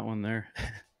stop that one there.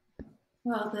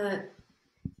 Well,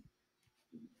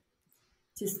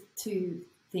 just two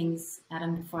things,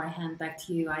 Adam, before I hand back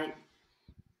to you.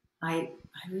 I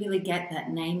really get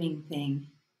that naming thing,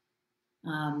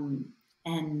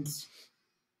 and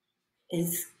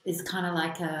is kind of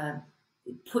like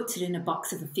it puts it in a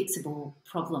box of a fixable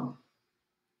problem,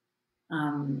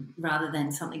 rather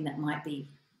than something that might be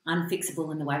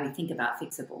unfixable in the way we think about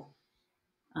fixable.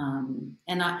 And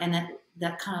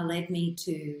that kind of led me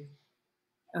to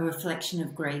a reflection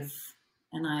of grief.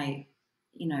 And I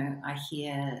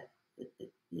hear,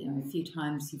 a few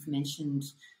times you've mentioned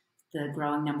the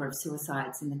growing number of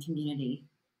suicides in the community,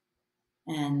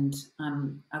 and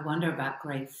I wonder about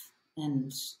grief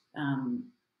and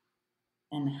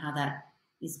how that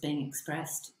is being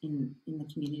expressed in the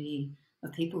community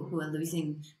of people who are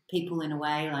losing people in a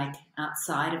way like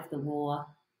outside of the war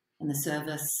and the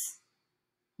service,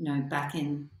 back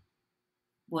in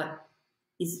what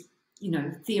is,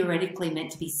 theoretically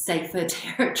meant to be safer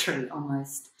territory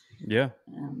almost. Yeah.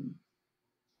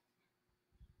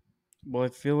 Well, I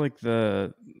feel like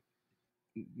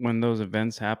when those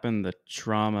events happen, the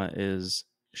trauma is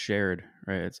shared,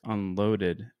 right? It's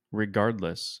unloaded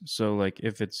regardless. So like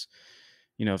if it's,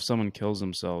 if someone kills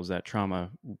themselves, that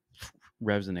trauma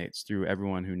resonates through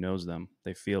everyone who knows them.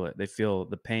 They feel it. They feel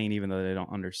the pain, even though they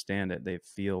don't understand it, they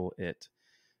feel it.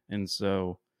 And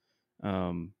so,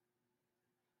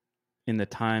 in the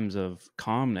times of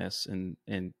calmness and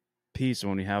peace,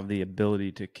 when we have the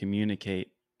ability to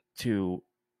communicate to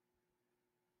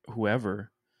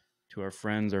whoever, to our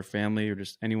friends or family or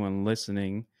just anyone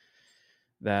listening,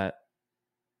 that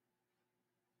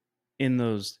in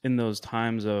those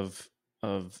times of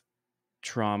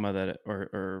trauma that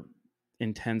or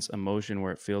intense emotion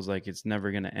where it feels like it's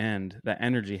never going to end, that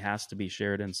energy has to be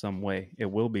shared in some way. It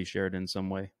will be shared in some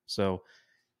way. So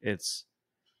it's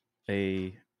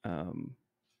a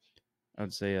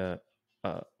I'd say a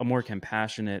more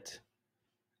compassionate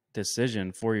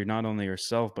decision for you, not only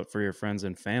yourself, but for your friends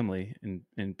and family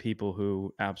and people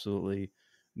who absolutely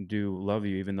do love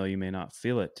you, even though you may not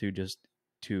feel it,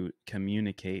 to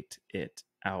communicate it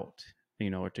out,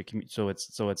 or so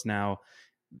it's now,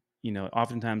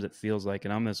 oftentimes it feels like,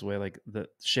 and I'm this way, like the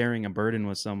sharing a burden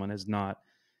with someone is not,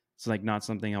 it's like not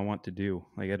something I want to do.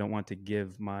 Like I don't want to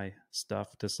give my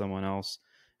stuff to someone else.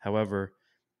 However,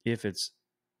 if it's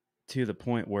to the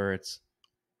point where it's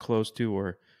close to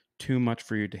or too much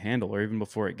for you to handle, or even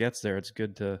before it gets there, it's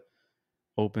good to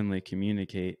openly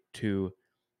communicate to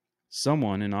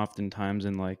someone. And oftentimes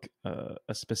in like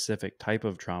a specific type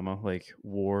of trauma, like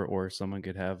war, or someone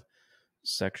could have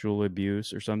sexual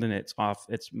abuse or something, it's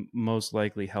most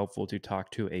likely helpful to talk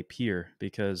to a peer,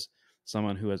 because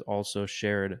someone who has also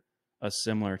shared a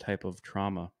similar type of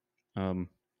trauma,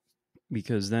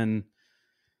 because then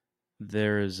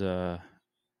there's a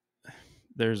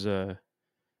there's a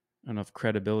I don't know if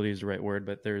credibility is the right word,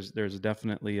 but there's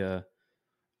definitely a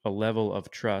level of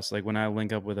trust. Like when I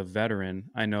link up with a veteran,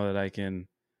 I know that I can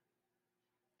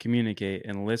communicate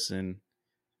and listen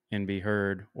and be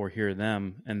heard, or hear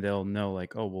them, and they'll know,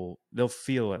 like, oh well, they'll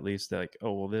feel at least like,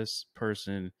 oh well, this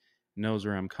person knows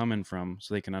where I'm coming from,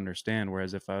 so they can understand.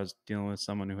 Whereas if I was dealing with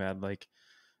someone who had like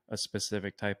a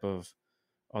specific type of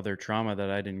other trauma that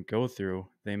I didn't go through,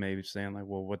 they may be saying like,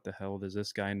 well, what the hell does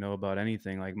this guy know about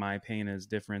anything? Like my pain is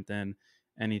different than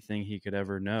anything he could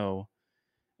ever know.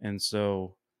 And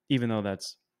so even though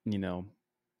that's, you know,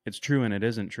 it's true and it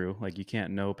isn't true, like you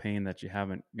can't know pain that you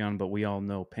haven't gone, but we all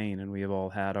know pain, and we have all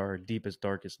had our deepest,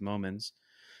 darkest moments,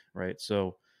 right?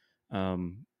 So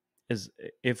um is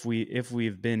if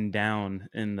we've been down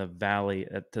in the valley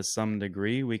to some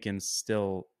degree, we can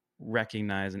still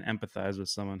recognize and empathize with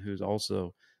someone who's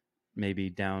also maybe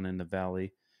down in the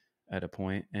valley at a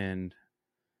point. And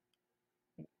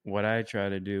what I try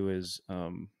to do is,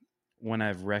 when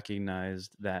I've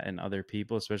recognized that in other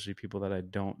people, especially people that I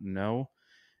don't know,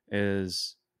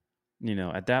 is, you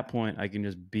know, at that point I can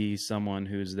just be someone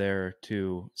who's there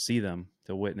to see them,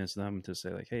 to witness them, to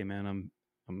say like, hey man,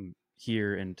 I'm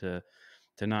here, and to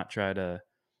not try to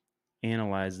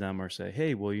analyze them or say,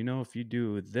 hey, well, you know, if you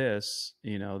do this,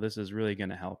 you know, this is really going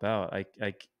to help out.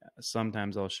 I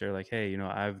sometimes I'll share like, hey, you know,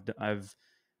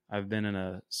 I've been in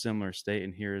a similar state,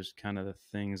 and here's kind of the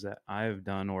things that I've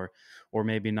done, or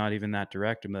maybe not even that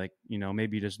direct. I'm like, you know,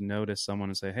 maybe just notice someone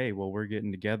and say, hey, well, we're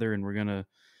getting together and we're gonna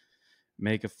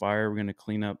make a fire. We're gonna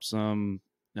clean up some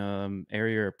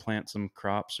area, or plant some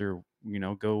crops, or you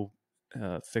know, go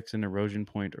fix an erosion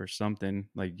point or something.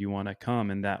 Like, do you want to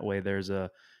come? And that way, there's a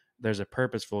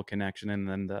purposeful connection, and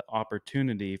then the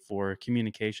opportunity for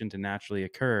communication to naturally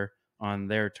occur on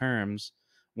their terms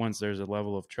once there's a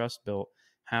level of trust built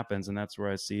happens. And that's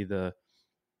where I see the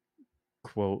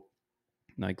quote,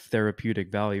 like,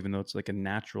 therapeutic value, even though it's like a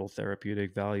natural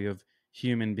therapeutic value of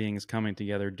human beings coming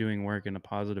together, doing work in a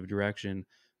positive direction.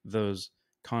 Those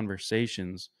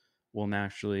conversations will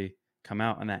naturally come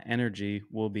out, and that energy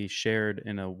will be shared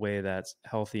in a way that's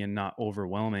healthy and not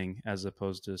overwhelming, as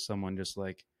opposed to someone just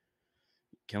like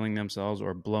killing themselves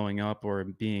or blowing up or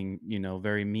being, you know,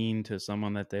 very mean to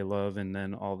someone that they love, and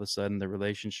then all of a sudden the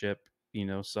relationship, you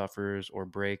know, suffers or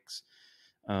breaks.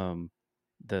 um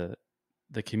the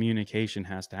the communication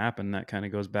has to happen. That kind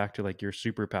of goes back to like your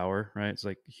superpower, right? It's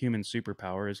like human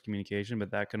superpower is communication,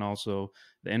 but that can also,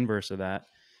 the inverse of that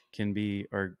can be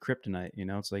our kryptonite. You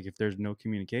know, it's like if there's no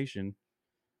communication,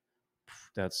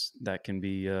 that can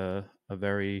be a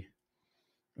very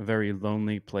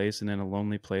lonely place. And in a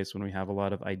lonely place, when we have a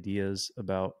lot of ideas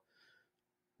about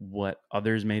what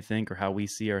others may think or how we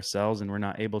see ourselves, and we're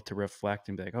not able to reflect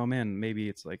and be like, oh man, maybe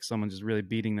it's like someone's just really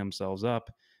beating themselves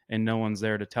up, and no one's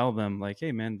there to tell them like,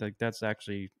 hey man, like that's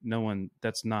actually no one,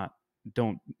 that's not,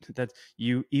 don't, that's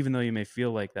you, even though you may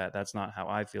feel like that, that's not how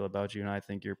I feel about you, and I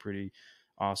think you're pretty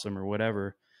awesome or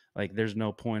whatever. Like there's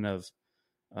no point of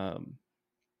um,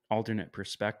 alternate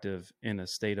perspective in a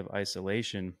state of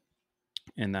isolation.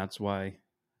 And that's why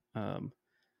um,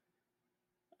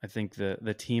 I think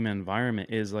the team environment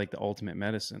is like the ultimate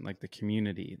medicine, like the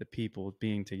community, the people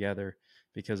being together,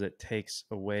 because it takes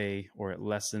away, or it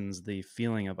lessens the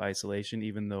feeling of isolation,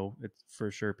 even though it's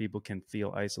for sure people can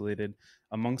feel isolated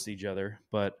amongst each other.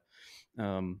 But,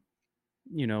 um,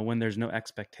 you know, when there's no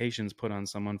expectations put on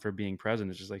someone for being present,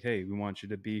 it's just like, hey, we want you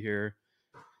to be here.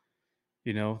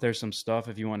 You know, there's some stuff,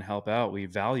 if you want to help out, we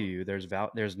value you.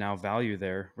 There's now value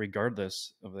there,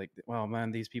 regardless of like, well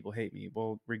man, these people hate me.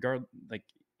 Well, like,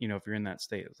 you know, if you're in that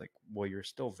state, it's like, well, you're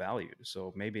still valued,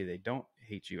 so maybe they don't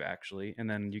hate you actually. And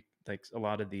then you, like, a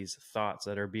lot of these thoughts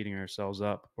that are beating ourselves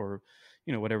up, or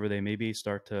you know, whatever they may be,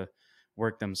 start to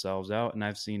work themselves out. And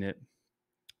I've seen it,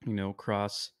 you know,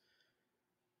 cross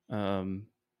um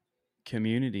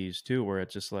communities too, where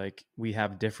it's just like we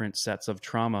have different sets of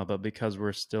trauma, but because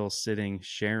we're still sitting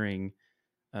sharing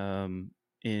um,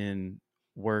 in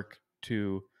work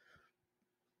to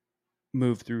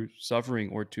move through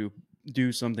suffering or to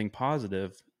do something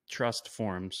positive, trust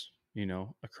forms.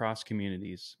 across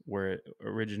communities where it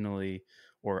originally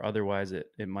or otherwise it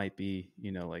might be,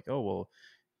 like, oh, well,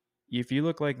 if you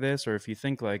look like this or if you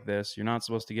think like this, you're not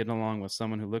supposed to get along with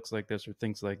someone who looks like this or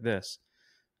thinks like this.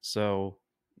 So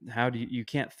how do you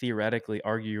can't theoretically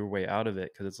argue your way out of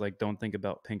it, because it's like, don't think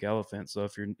about pink elephants. So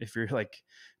if you're like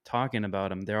talking about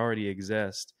them, they already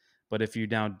exist. But if you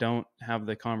now don't have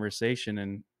the conversation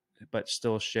and but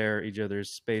still share each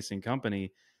other's space and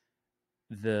company,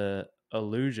 the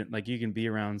illusion, like, you can be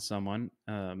around someone,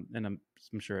 and I'm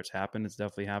sure it's happened. It's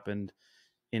definitely happened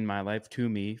in my life to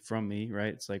me, from me,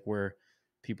 right? It's like where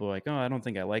people are like, oh, I don't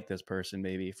think I like this person,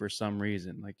 maybe for some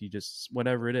reason, like you just,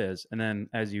 whatever it is. And then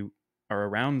as you are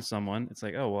around someone, it's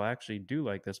like, oh, well, I actually do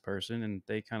like this person and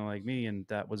they kind of like me. And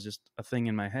that was just a thing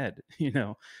in my head,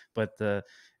 but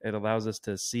it allows us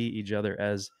to see each other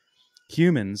as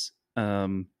humans,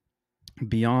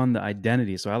 beyond the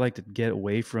identity. So I like to get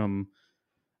away from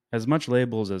as much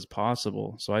labels as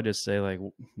possible. So I just say, like,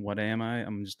 what am I?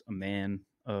 I'm just a man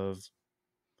of,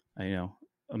 you know,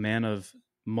 a man of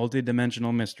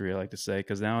multi-dimensional mystery, I like to say,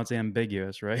 because now it's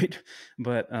ambiguous, right?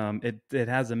 But it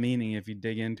has a meaning if you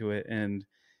dig into it. And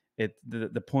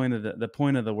the point of the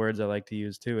point of the words I like to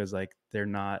use too is like, they're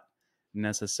not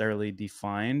necessarily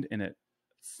defined, and it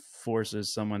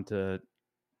forces someone to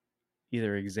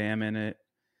either examine it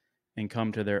and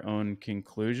come to their own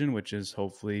conclusion, which is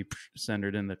hopefully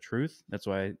centered in the truth. That's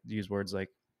why I use words like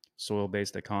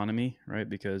soil-based economy, right?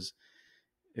 Because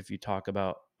if you talk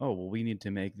about, oh, well, we need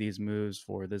to make these moves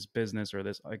for this business or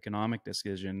this economic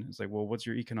decision, it's like, well, what's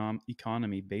your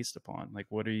economy based upon? Like,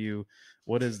 what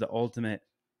is the ultimate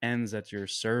ends that you're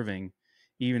serving,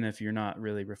 even if you're not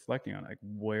really reflecting on it? Like,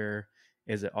 where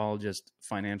is it all just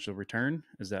financial return?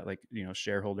 Is that like,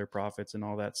 shareholder profits and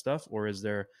all that stuff? Or is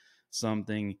there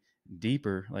something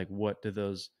deeper? Like, what do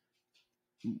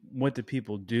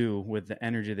people do with the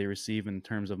energy they receive in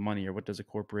terms of money? Or what does a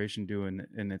corporation do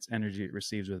in its energy it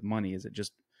receives with money? Is it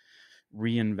just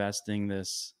reinvesting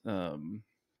this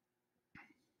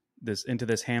into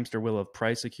this hamster wheel of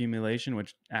price accumulation,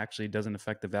 which actually doesn't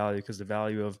affect the value, because the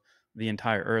value of the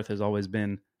entire earth has always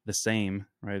been the same,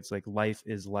 right? It's like life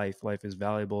is life. Life is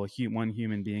valuable. One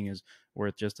human being is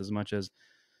worth just as much as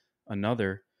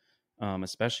another.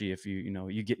 Especially if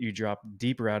you drop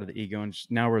deeper out of the ego, and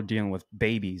now we're dealing with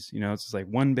babies. It's just like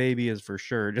one baby is for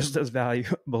sure just as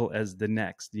valuable as the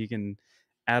next. You can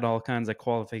add all kinds of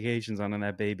qualifications on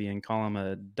that baby and call him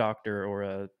a doctor or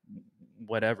a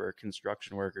whatever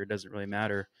construction worker. It doesn't really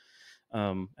matter.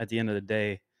 At the end of the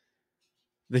day,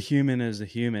 the human is a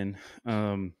human,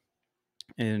 and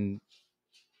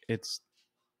it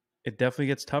definitely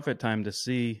gets tough at times to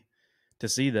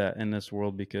see that in this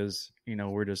world, because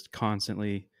we're just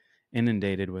constantly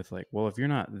inundated with like, well, if you're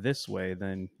not this way,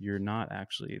 then you're not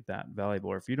actually that valuable.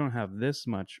 Or if you don't have this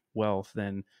much wealth,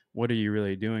 then what are you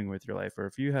really doing with your life? Or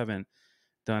if you haven't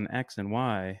done X and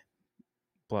Y,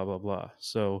 blah blah blah.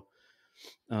 So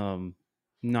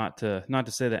not to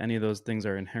say that any of those things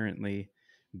are inherently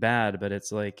bad, but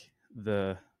it's like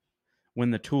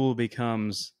when the tool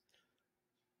becomes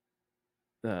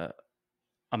uh,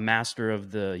 a master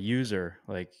of the user,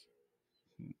 like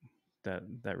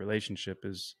that relationship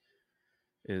is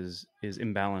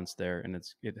imbalanced there, and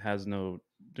it has no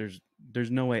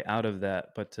there's no way out of that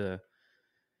but to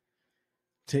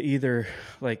either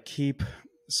like keep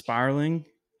spiraling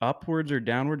upwards or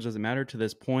downwards, doesn't matter, to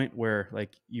this point where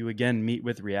like you again meet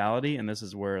with reality. And this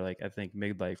is where like I think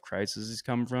midlife crises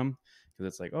come from,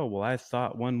 because it's like, oh, well, I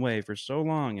thought one way for so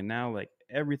long and now like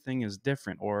everything is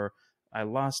different. Or I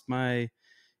lost my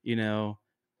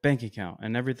bank account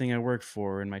and everything I worked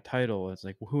for and my title. It's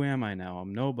like, well, who am I now?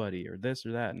 I'm nobody, or this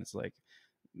or that. And it's like,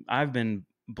 I've been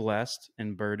blessed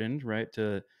and burdened, right,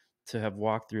 to have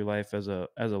walked through life as a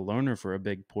loner for a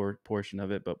big portion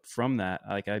of it. But from that,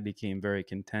 like, I became very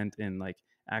content in like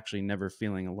actually never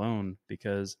feeling alone,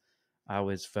 because I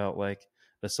always felt like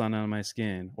the sun on my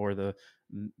skin, or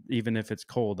even if it's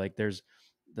cold, like there's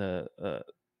the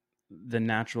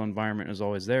natural environment is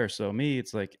always there. So me,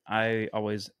 it's like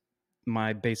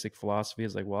my basic philosophy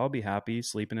is like, well, I'll be happy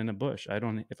sleeping in a bush.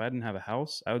 If I didn't have a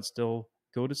house, I would still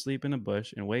go to sleep in a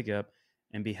bush and wake up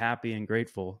and be happy and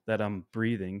grateful that I'm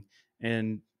breathing.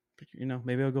 And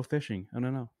maybe I'll go fishing. I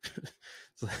don't know.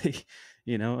 It's like,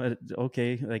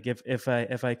 okay, like if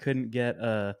I couldn't get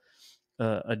a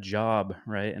job,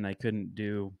 right, and I couldn't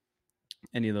do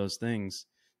any of those things,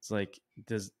 it's like,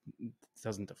 it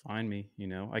doesn't define me.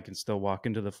 I can still walk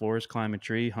into the forest, climb a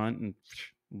tree, hunt, and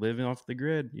live off the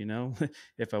grid,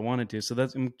 if I wanted to. So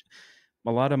that's a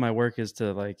lot of my work, is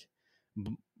to like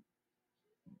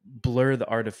blur the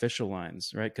artificial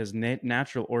lines, right? Because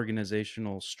natural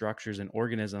organizational structures and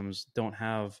organisms don't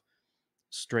have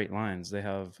straight lines. They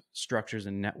have structures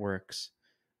and networks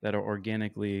that are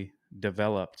organically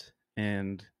developed.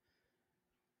 And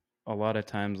a lot of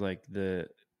times, like the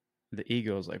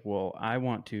ego is like, well, I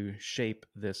want to shape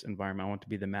this environment. I want to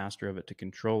be the master of it, to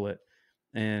control it.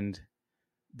 And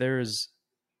there's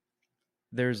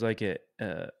like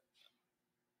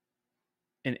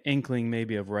an inkling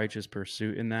maybe of righteous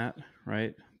pursuit in that,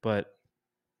 right? But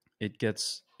it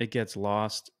gets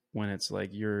lost when it's like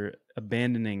you're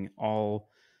abandoning all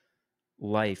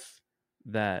life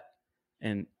that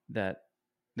and that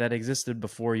existed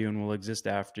before you and will exist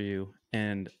after you,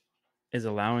 and is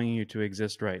allowing you to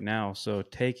exist right now. So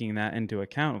taking that into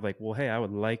account of like, well, hey, I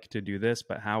would like to do this,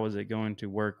 but how is it going to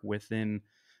work within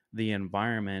the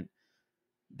environment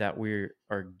that we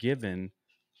are given,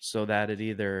 so that it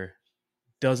either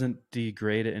doesn't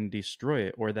degrade it and destroy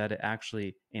it, or that it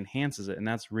actually enhances it. And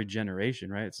that's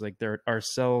regeneration, right? It's like our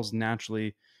cells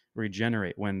naturally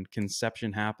regenerate when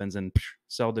conception happens, and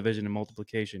cell division and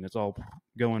multiplication, it's all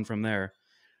going from there.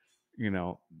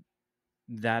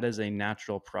 That is a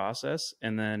natural process.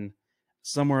 And then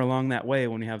somewhere along that way,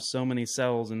 when you have so many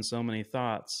cells and so many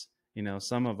thoughts,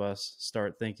 some of us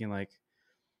start thinking like,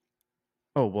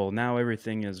 oh, well, now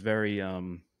everything is very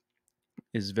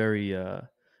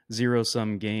zero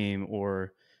sum game,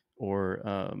 or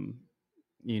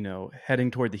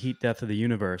heading toward the heat death of the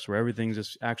universe, where everything's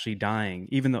just actually dying,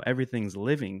 even though everything's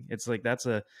living. It's like that's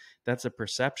a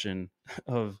perception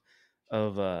of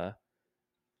of uh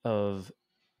of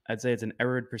I'd say it's an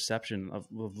errored perception of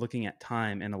looking at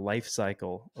time and a life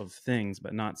cycle of things,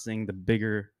 but not seeing the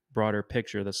bigger, broader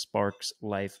picture, the sparks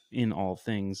life in all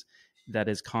things that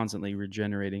is constantly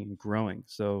regenerating and growing.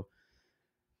 So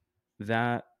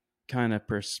that kind of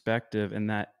perspective and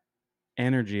that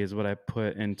energy is what I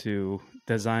put into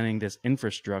designing this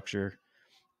infrastructure.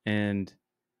 And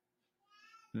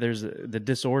there's the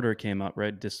disorder came up,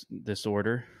 right?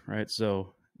 Disorder, right?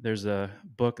 So there's a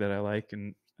book that I like,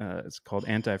 and it's called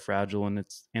Anti-Fragile, and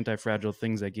it's anti-fragile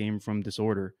things that came from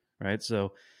disorder, right?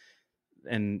 So,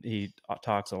 and he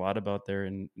talks a lot about their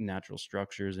natural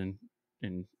structures and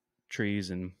in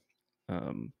trees, and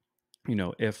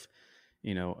if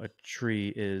a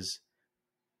tree is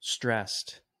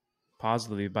stressed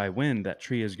positively by wind, that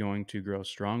tree is going to grow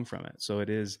strong from it. So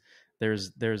there's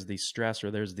the stress,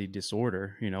 or there's the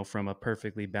disorder, from a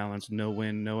perfectly balanced, no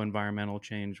wind, no environmental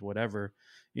change, whatever,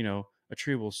 a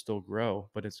tree will still grow,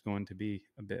 but it's going to be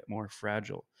a bit more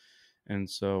fragile. And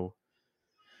so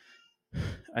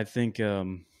I think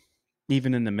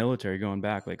even in the military, going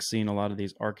back, like seeing a lot of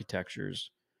these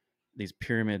architectures, these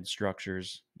pyramid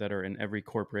structures that are in every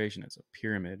corporation, it's a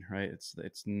pyramid, right?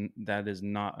 That is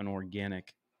not an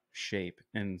organic shape.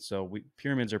 And so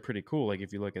pyramids are pretty cool. Like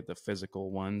if you look at the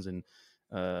physical ones in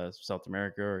South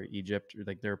America or Egypt,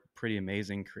 like they're pretty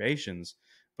amazing creations,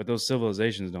 but those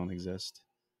civilizations don't exist.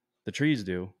 The trees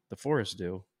do, the forests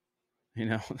do,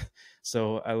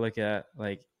 So I look at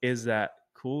like, is that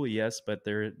cool? Yes, but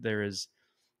there is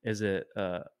it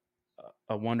a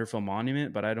wonderful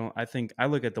monument? But I think I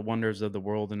look at the wonders of the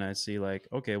world and I see like,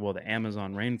 okay, well, the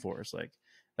Amazon rainforest, like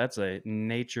that's a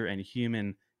nature and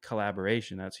human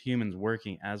collaboration. That's humans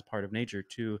working as part of nature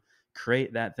to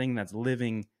create that thing that's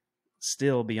living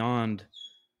still beyond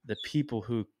the people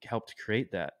who helped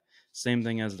create that. Same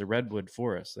thing as the redwood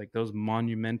forest. Like those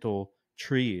monumental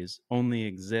trees only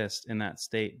exist in that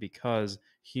state because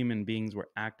human beings were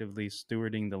actively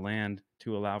stewarding the land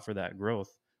to allow for that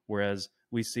growth. Whereas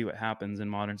we see what happens in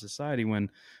modern society when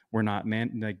we're not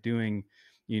doing,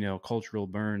 cultural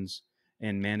burns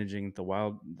and managing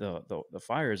the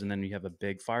fires, and then you have a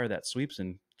big fire that sweeps,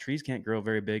 and trees can't grow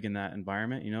very big in that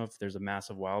environment. If there's a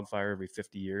massive wildfire every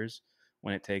 50 years,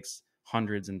 when it takes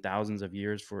hundreds and thousands of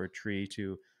years for a tree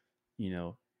to,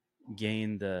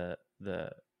 gain the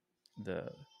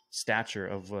stature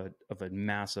of a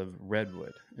massive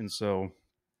redwood. And so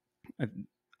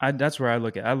that's where I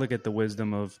look at the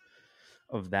wisdom of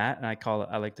that, and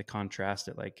I like to contrast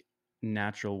it like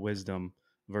natural wisdom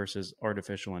versus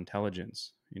artificial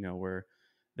intelligence, where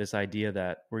this idea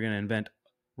that we're going to invent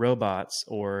robots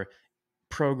or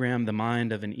program the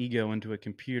mind of an ego into a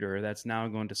computer that's now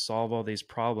going to solve all these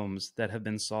problems that have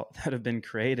been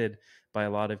created by a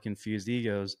lot of confused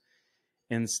egos,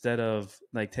 instead of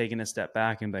like taking a step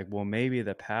back and like, well, maybe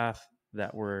the path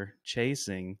that we're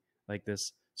chasing, like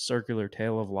this circular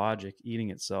tail of logic eating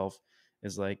itself,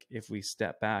 is like, if we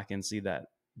step back and see that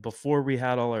before we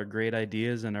had all our great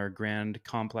ideas and our grand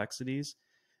complexities,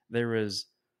 there was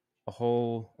a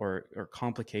whole or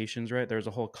complications, right? There's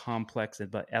a whole complex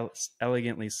but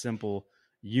elegantly simple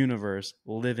universe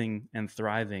living and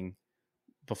thriving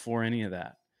before any of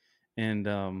that.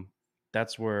 And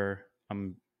that's where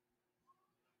I'm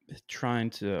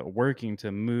working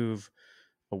to move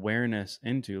awareness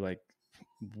into, like,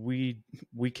 we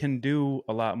can do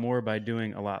a lot more by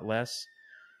doing a lot less,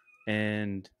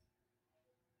 and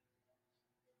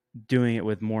doing it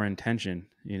with more intention,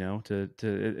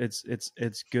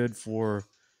 it's good for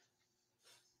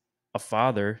a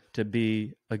father to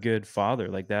be a good father.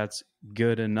 Like, that's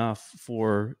good enough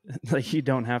for, like, you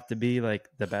don't have to be like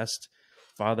the best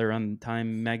father on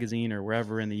Time magazine or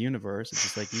wherever in the universe. It's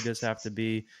just like, you just have to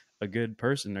be a good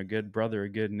person, a good brother, a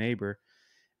good neighbor.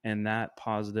 And that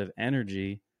positive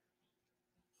energy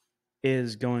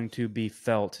is going to be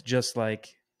felt, just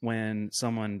like when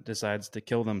someone decides to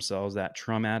kill themselves, that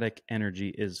traumatic energy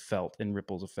is felt in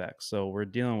ripples effects. So we're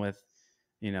dealing with,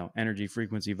 energy,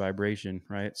 frequency, vibration,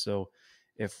 right? So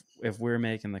if we're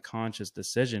making the conscious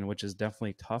decision, which is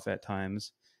definitely tough at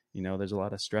times, there's a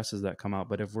lot of stresses that come out,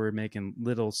 but if we're making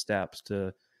little steps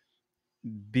to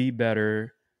be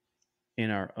better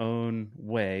in our own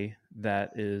way,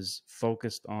 that is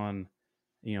focused on,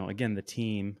 again, the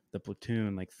team, the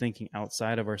platoon, like thinking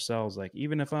outside of ourselves. Like,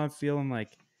 even if I'm feeling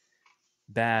like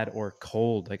bad or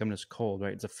cold, like I'm just cold,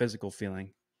 right? It's a physical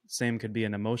feeling. Same could be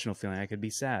an emotional feeling. I could be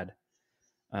sad,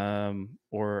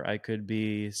 or I could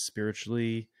be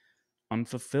spiritually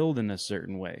unfulfilled in a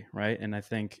certain way, right? And I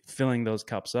think filling those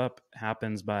cups up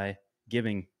happens by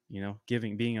giving,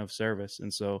 being of service.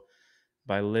 And so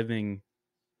by living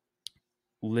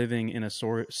in a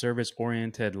service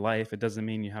oriented life, it doesn't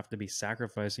mean you have to be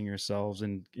sacrificing yourselves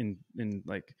and in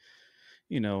like,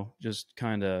 just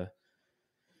kind of,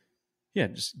 yeah,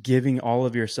 just giving all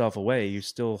of yourself away. You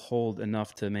still hold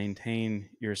enough to maintain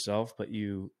yourself, but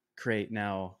you create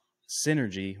now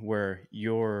synergy where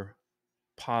your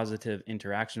positive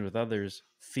interaction with others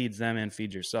feeds them and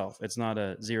feeds yourself. It's not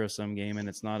a zero sum game, and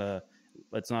it's not a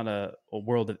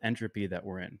world of entropy that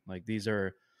we're in. Like, these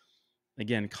are,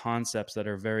 again, concepts that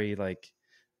are very like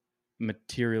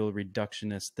material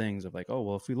reductionist things of like, oh,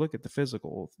 well, if we look at the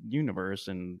physical universe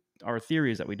and our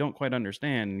theories that we don't quite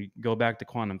understand, you go back to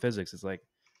quantum physics, it's like,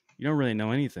 you don't really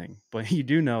know anything, but you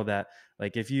do know that,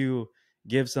 like, if you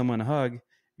give someone a hug,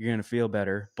 you're going to feel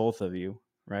better, both of you,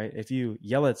 right? If you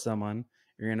yell at someone,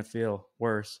 you're going to feel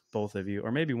worse, both of you,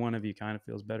 or maybe one of you kind of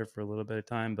feels better for a little bit of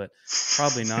time, but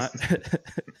probably not.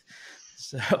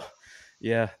 So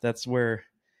yeah, that's where,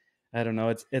 I don't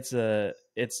know.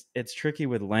 It's tricky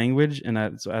with language, and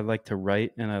I like to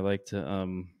write, and I like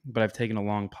to but I've taken a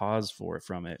long pause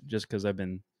from it, just because I've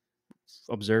been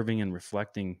observing and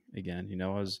reflecting again. I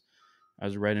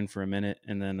was writing for a minute,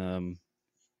 and then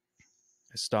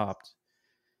I stopped.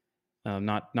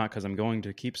 Not because I'm going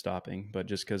to keep stopping, but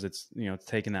just because it's, it's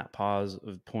taking that pause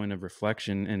of point of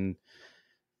reflection. And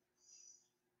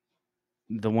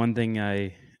the one thing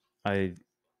I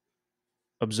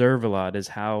observe a lot is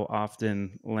how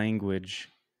often language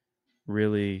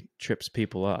really trips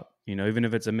people up. Even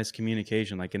if it's a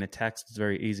miscommunication, like in a text, it's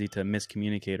very easy to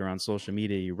miscommunicate, or on social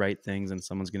media, you write things and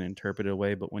someone's going to interpret it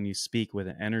away. But when you speak with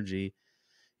an energy,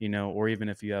 or even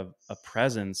if you have a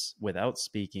presence without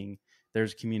speaking,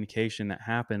 there's communication that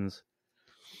happens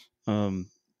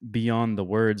beyond the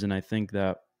words. And I think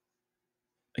that,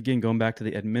 again, going back to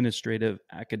the administrative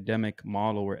academic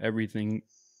model, where everything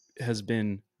has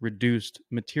been reduced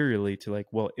materially to like,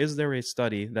 well, is there a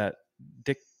study that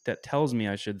tells me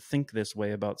I should think this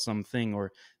way about something,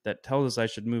 or that tells us I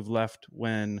should move left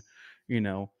when,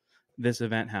 this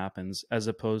event happens, as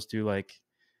opposed to like,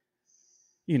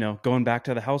 going back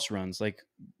to the house runs. Like,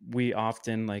 we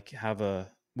often like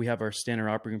we have our standard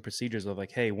operating procedures of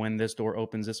like, hey, when this door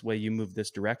opens this way, you move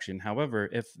this direction. However,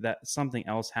 if that something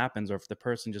else happens, or if the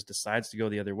person just decides to go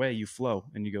the other way, you flow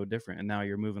and you go different. And now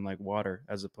you're moving like water,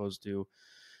 as opposed to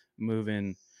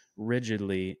moving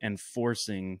rigidly and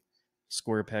forcing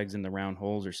square pegs into round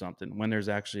holes or something, when there's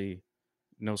actually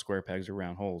no square pegs or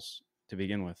round holes to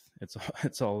begin with.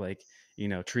 It's all like,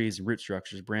 trees, root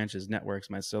structures, branches, networks,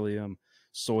 mycelium,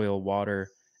 soil, water,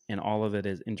 and all of it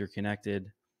is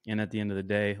interconnected. And at the end of the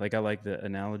day, like, I like the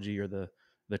analogy, or the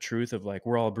truth of like,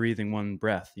 we're all breathing one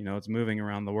breath. It's moving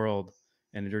around the world,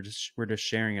 and we're just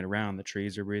sharing it around. The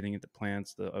trees are breathing it, the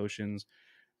plants, the oceans.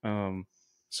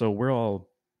 So we're all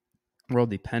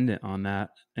dependent on that,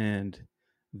 and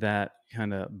that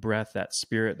kind of breath, that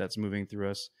spirit that's moving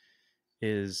through us,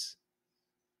 is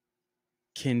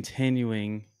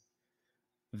continuing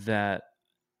that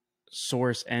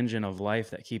source engine of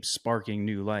life that keeps sparking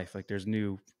new life. Like, there's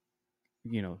new,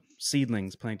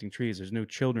 seedlings planting trees, there's new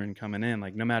children coming in.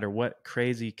 Like, no matter what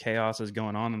crazy chaos is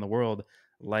going on in the world,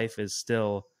 life is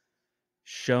still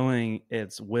showing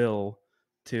its will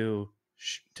to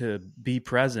be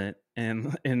present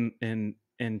and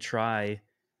try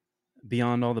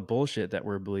beyond all the bullshit that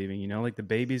we're believing. You know, like the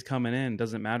babies coming in,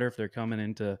 doesn't matter if they're coming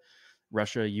into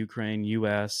Russia, Ukraine,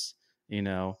 US, you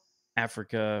know,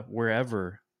 Africa,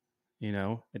 wherever, you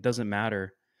know, it doesn't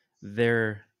matter.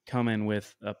 They're coming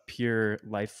with a pure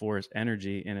life force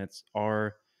energy, and it's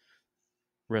our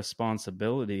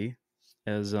responsibility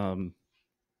as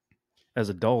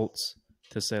adults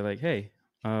to say like, hey,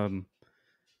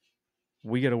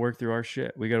 we got to work through our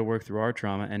shit. We got to work through our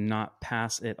trauma and not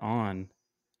pass it on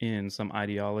in some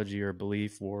ideology or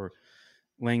belief or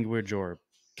language or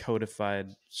codified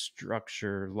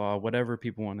structure, law, whatever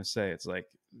people want to say. It's like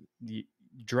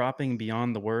dropping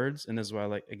beyond the words. And this is why,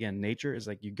 like, again, nature is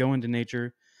like, you go into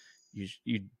nature,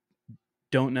 you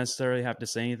don't necessarily have to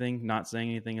say anything. Not saying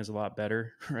anything is a lot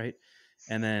better, right?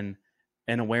 And then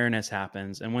an awareness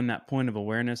happens. And when that point of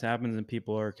awareness happens and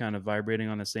people are kind of vibrating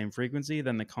on the same frequency,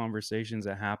 then the conversations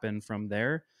that happen from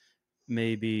there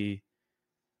may be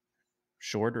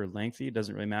short or lengthy, it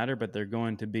doesn't really matter, but they're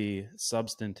going to be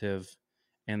substantive,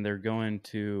 and they're going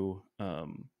to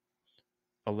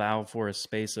allow for a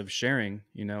space of sharing,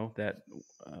 you know, that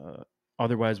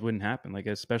otherwise wouldn't happen. Like,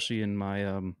 especially in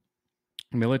my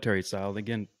military style,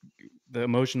 again, the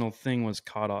emotional thing was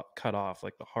cut off.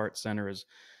 Like the heart center is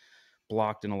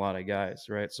blocked in a lot of guys,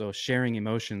 right? So sharing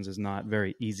emotions is not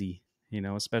very easy, you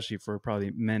know, especially for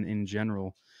probably men in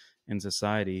general in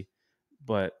society.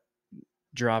 But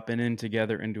dropping in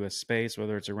together into a space,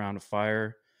 whether it's around a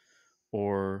fire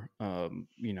or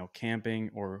you know,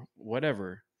 camping or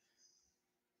whatever,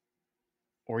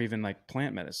 or even like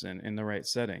plant medicine in the right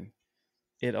setting,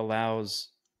 it allows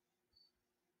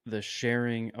the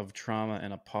sharing of trauma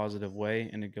in a positive way.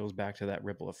 And it goes back to that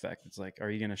ripple effect. It's like, are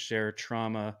you going to share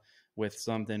trauma with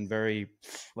something very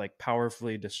like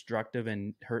powerfully destructive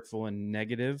and hurtful and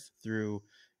negative through,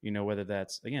 you know, whether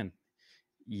that's, again,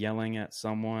 yelling at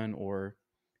someone or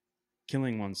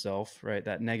killing oneself, right?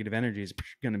 That negative energy is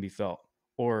going to be felt.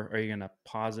 Or are you going to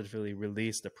positively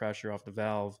release the pressure off the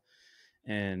valve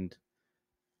and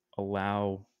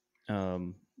allow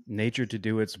nature to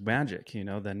do its magic, you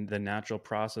know, then the natural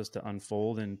process to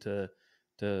unfold and to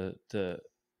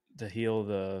heal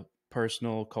the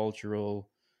personal, cultural,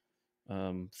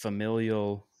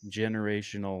 familial,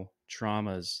 generational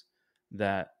traumas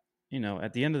that, you know,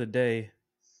 at the end of the day,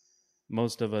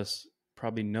 most of us,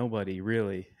 probably nobody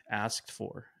really asked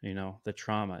for, you know, the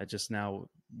trauma. It just, now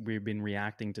we've been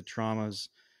reacting to traumas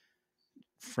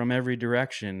from every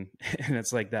direction. And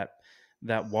it's like that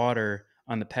water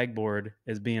on the pegboard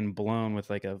is being blown with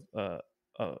like a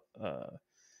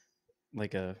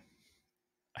like a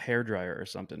hair dryer or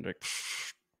something, like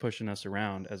pushing us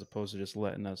around, as opposed to just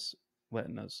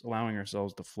allowing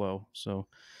ourselves to flow. So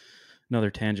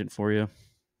another tangent for you.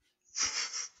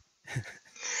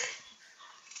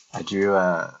 I drew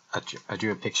a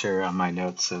picture on my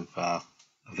notes of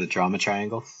the drama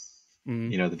triangle.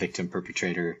 Mm-hmm. You know, the victim,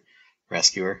 perpetrator,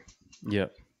 rescuer.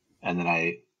 Yep. And then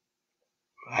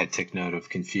I took note of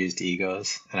confused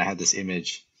egos, and I had this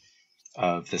image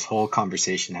of this whole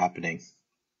conversation happening.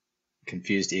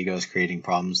 Confused egos creating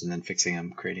problems and then fixing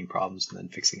them, creating problems and then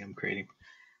fixing them, creating.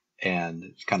 And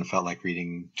it kind of felt like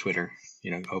reading Twitter,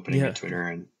 you know, opening a Twitter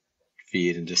and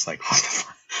feed and just like, what the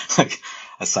fuck? Like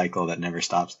a cycle that never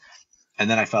stops. And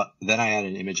then I had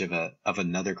an image of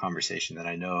another conversation that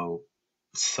I know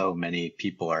so many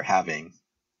people are having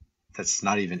that's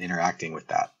not even interacting with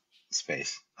that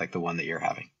space, like the one that you're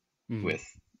having with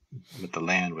the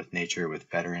land, with nature,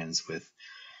 with veterans, with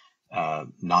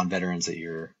non-veterans that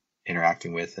you're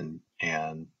interacting with and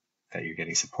that you're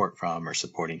getting support from or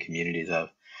supporting communities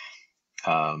of.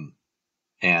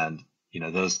 And you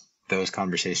know, those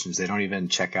conversations, they don't even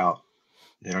check out.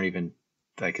 They don't even,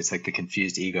 like, it's like the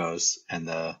confused egos and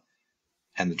the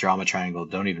drama triangle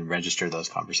don't even register those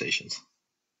conversations.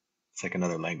 It's like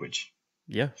another language.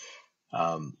 Yeah.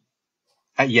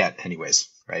 Yet, anyways,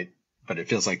 right? But it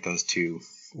feels like those two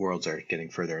worlds are getting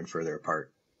further and further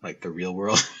apart, like the real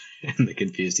world and the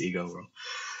confused ego world.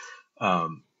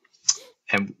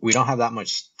 And we don't have that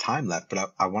much time left,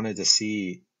 but I wanted to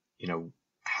see, you know,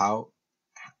 how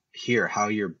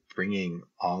you're bringing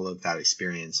all of that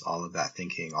experience, all of that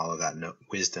thinking, all of that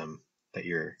wisdom that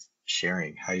you're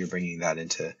sharing, how you're bringing that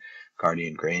into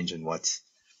Guardian Grange and what's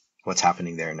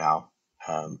happening there now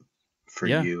for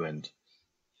you and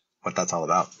what that's all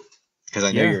about. Because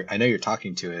I know you're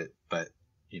talking to it, but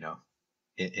you know,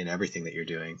 in everything that you're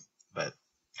doing. But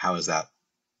how is that?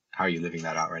 How are you living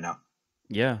that out right now?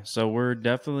 Yeah, so we're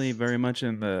definitely very much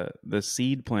in the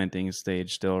seed planting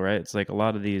stage still, right? It's like a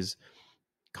lot of these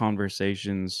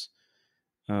conversations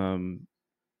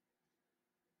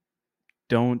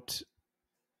don't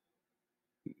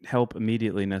help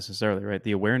immediately necessarily, right?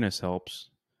 The awareness helps,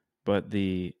 but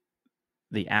the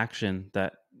action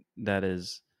that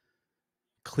is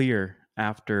clear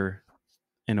after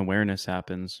an awareness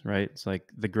happens, right? It's like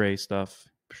the gray stuff,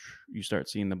 you start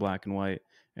seeing the black and white,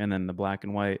 and then the black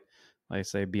and white, like I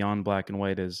say, beyond black and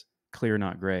white is clear,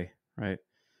 not gray, right?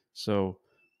 So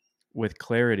with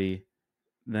clarity,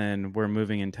 then we're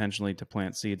moving intentionally to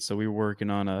plant seeds. So we were working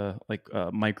on a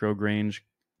micro Grange,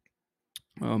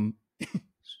 excuse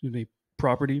me,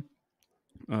 property,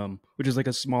 which is like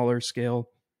a smaller scale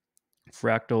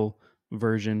fractal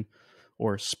version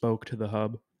or spoke to the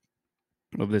hub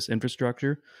of this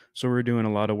infrastructure. So we're doing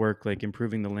a lot of work like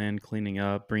improving the land, cleaning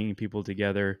up, bringing people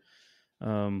together,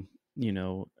 um, you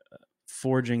know,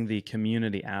 forging the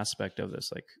community aspect of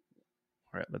this. Like,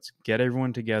 all right, let's get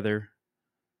everyone together.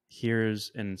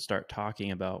 Here's and start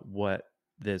talking about what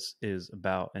this is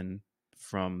about. And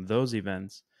from those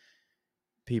events,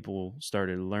 people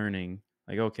started learning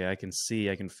like, okay, I can see,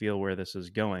 I can feel where this is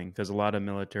going, because a lot of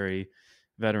military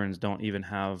veterans don't even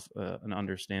have an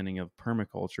understanding of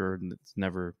permaculture, and it's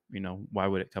never, why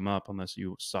would it come up unless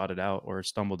you sought it out or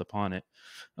stumbled upon it.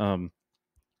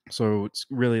 So it's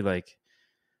really like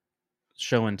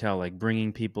show and tell, like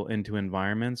bringing people into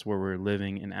environments where we're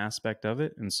living an aspect of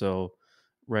it. And so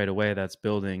right away that's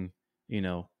building,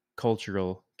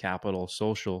 cultural capital,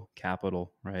 social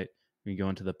capital, right? We go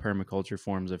into the permaculture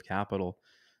forms of capital,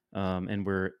 and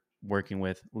we're working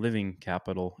with living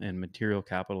capital and material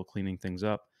capital, cleaning things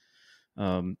up.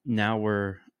 Now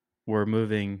we're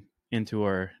moving into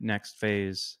our next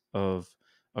phase of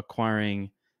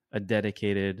acquiring a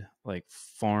dedicated like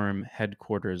farm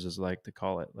headquarters, as I like to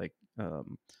call it, like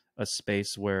a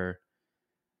space where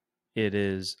it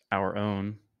is our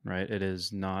own, right? It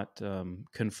is not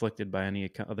conflicted by any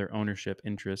other ownership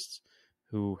interests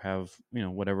who have,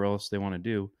 whatever else they want to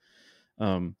do.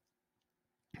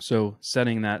 So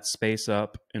setting that space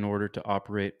up in order to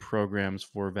operate programs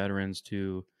for veterans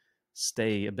to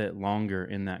stay a bit longer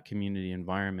in that community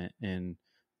environment and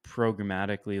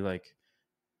programmatically, like,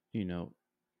 you know,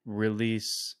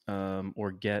 release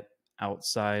or get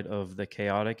outside of the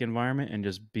chaotic environment and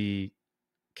just be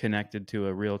connected to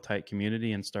a real tight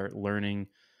community and start learning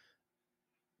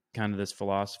kind of this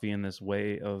philosophy and this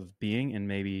way of being, and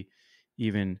maybe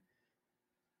even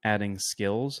adding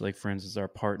skills. Like, for instance, our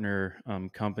partner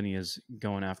company is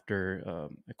going after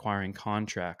acquiring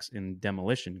contracts in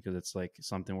demolition, because it's like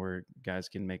something where guys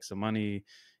can make some money,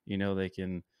 they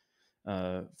can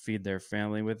feed their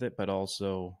family with it, but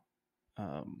also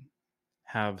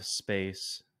have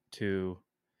space to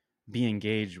be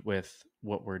engaged with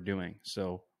what we're doing.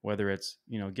 So whether it's,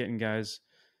 getting guys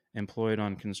employed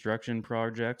on construction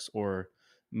projects or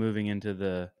moving into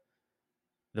the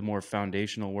more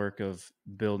foundational work of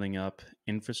building up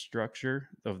infrastructure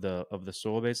of the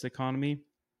soil-based economy,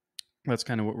 that's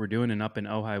kind of what we're doing. And up in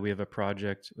Ojai, we have a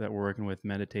project that we're working with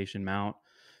Meditation Mount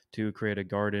to create a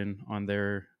garden on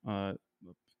their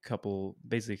couple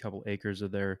acres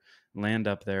of their land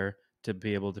up there to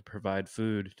be able to provide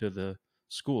food to the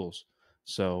schools.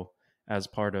 So as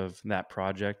part of that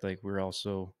project, like, we're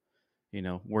also,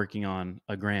 working on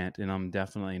a grant, and I'm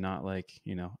definitely not like,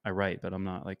 I write, but I'm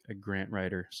not like a grant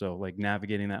writer. So like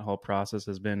navigating that whole process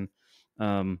has been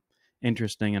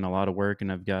interesting and a lot of work. And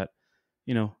I've got,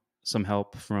 some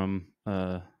help from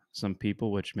some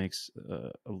people, which makes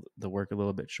the work a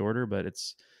little bit shorter, but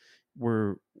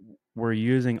we're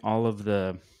using all of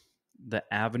the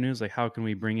avenues. Like, how can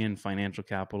we bring in financial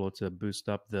capital to boost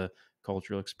up the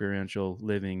cultural, experiential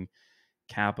living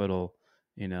capital,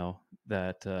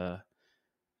 that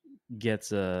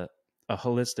gets a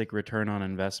holistic return on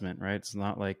investment, right? It's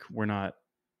not like we're not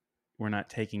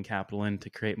taking capital in to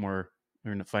create more,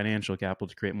 or financial capital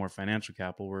to create more financial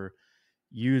capital. We're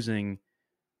using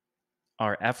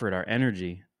our effort, our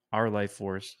energy, our life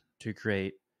force to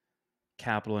create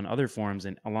capital in other forms.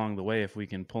 And along the way, if we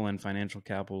can pull in financial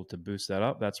capital to boost that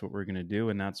up, that's what we're going to do.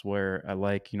 And that's where I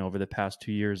like, over the past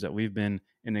 2 years that we've been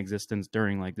in existence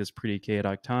during like this pretty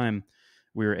chaotic time,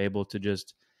 we were able to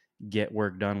just get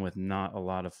work done with not a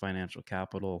lot of financial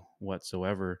capital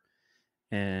whatsoever.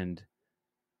 And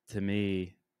to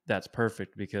me, that's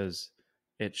perfect, because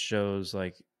it shows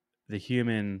like the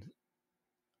human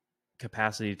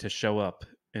capacity to show up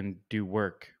and do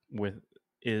work with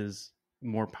is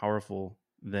more powerful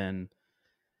than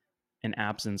an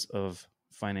absence of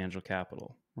financial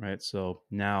capital, right? So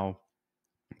now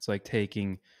it's like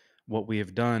taking what we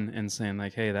have done and saying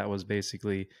like, hey, that was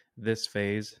basically this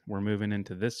phase, we're moving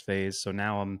into this phase. So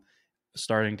now I'm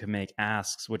starting to make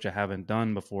asks, which I haven't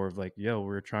done before, of like, yo,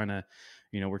 we're trying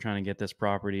to get this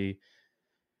property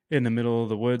in the middle of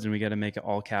the woods, and we got to make it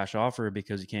all cash offer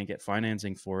because you can't get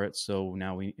financing for it. So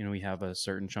now we have a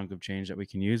certain chunk of change that we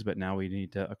can use, but now we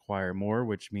need to acquire more,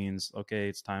 which means, okay,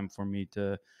 it's time for me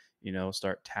to,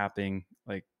 start tapping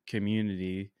like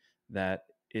community that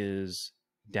is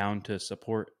down to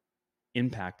support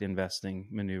impact investing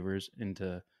maneuvers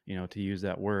into, to use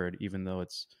that word, even though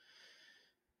it's,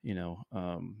 you know,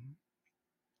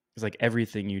 it's like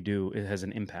everything you do, it has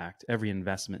an impact. Every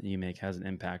investment you make has an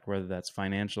impact, whether that's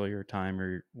financially or time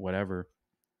or whatever.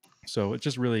 So it's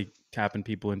just really tapping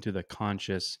people into the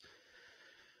conscious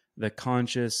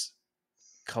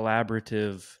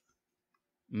collaborative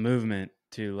movement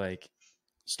to like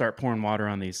start pouring water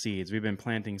on these seeds. We've been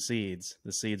planting seeds.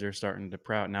 The seeds are starting to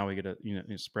sprout. Now we got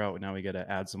to, sprout. Now we got to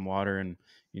add some water and,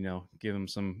 give them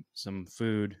some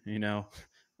food,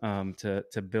 to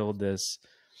build this,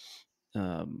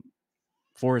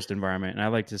 forest environment. And I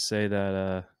like to say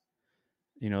that,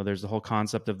 there's the whole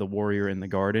concept of the warrior in the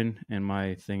garden. And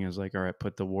my thing is like, all right,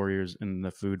 put the warriors in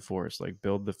the food forest, like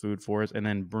build the food forest, and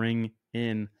then bring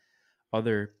in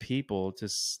other people to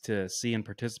see and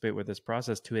participate with this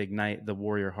process to ignite the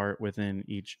warrior heart within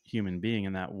each human being.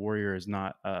 And that warrior is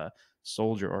not a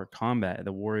soldier or combat.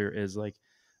 The warrior is like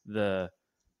the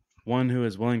one who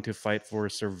is willing to fight for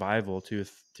survival,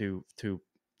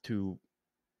 to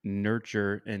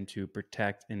nurture and to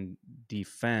protect and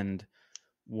defend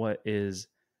what is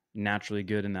naturally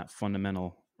good in that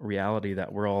fundamental reality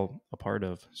that we're all a part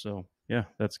of. So yeah,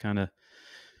 that's kind of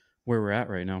where we're at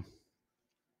right now.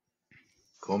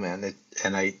 Cool, man.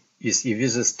 You've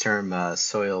used this term,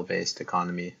 soil-based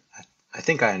economy. I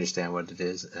think I understand what it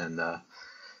is, and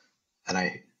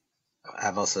I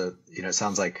have also, it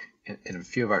sounds like in a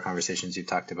few of our conversations you've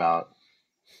talked about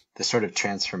the sort of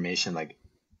transformation, like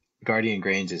Guardian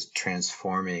Grange is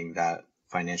transforming that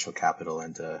financial capital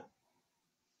into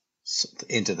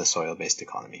the soil-based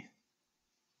economy,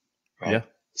 right? Yeah.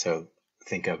 So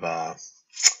think of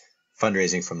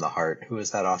fundraising from the heart. Who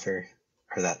is that author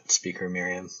or that speaker,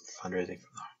 Miriam? Fundraising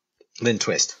from the heart. Lynn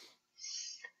Twist.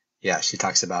 Yeah, she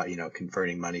talks about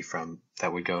converting money from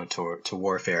that would go to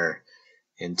warfare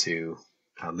into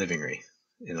livingry.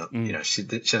 She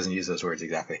doesn't use those words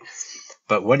exactly.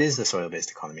 But what is the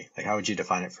soil-based economy? Like, how would you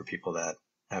define it for people that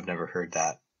have never heard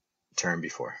that term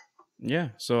before? Yeah.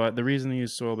 So the reason they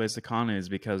use soil-based economy is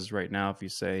because right now, if you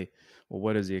say, well,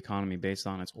 what is the economy based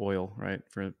on? It's oil, right?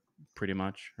 For pretty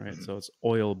much, right? Mm-hmm. So it's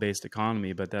oil-based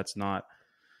economy, but it's not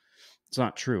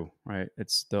true, right?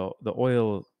 It's the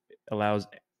oil allows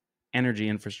energy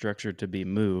infrastructure to be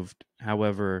moved.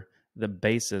 However, the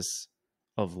basis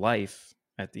of life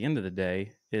at the end of the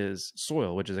day is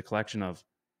soil, which is a collection of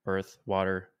earth,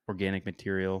 water, organic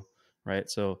material, right?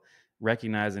 So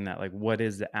recognizing that, like, what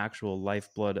is the actual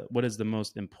lifeblood, what is the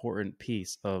most important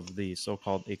piece of the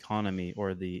so-called economy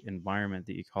or the environment,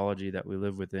 the ecology that we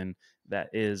live within, that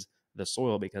is the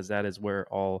soil, because that is where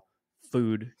all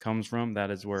food comes from.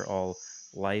 That is where all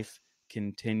life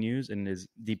continues and is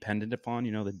dependent upon.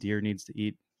 The deer needs to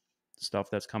eat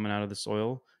stuff that's coming out of the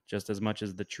soil just as much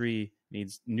as the tree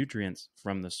needs nutrients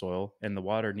from the soil, and the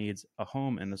water needs a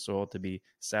home in the soil to be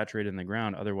saturated in the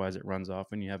ground. Otherwise it runs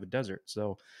off and you have a desert.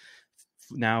 So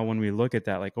now when we look at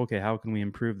that, like, okay, how can we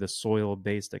improve the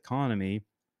soil-based economy?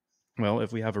 Well,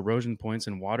 if we have erosion points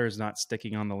and water is not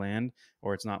sticking on the land,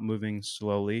 or it's not moving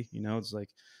slowly, it's like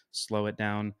slow it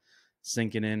down,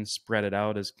 sink it in, spread it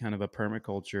out as kind of a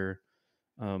permaculture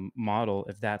model.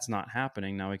 If that's not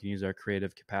happening, now we can use our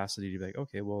creative capacity to be like,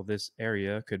 okay, well, this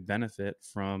area could benefit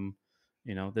from,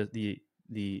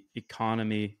 the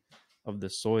economy of the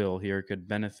soil here could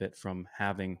benefit from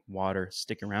having water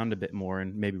stick around a bit more.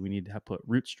 And maybe we need to put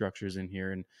root structures in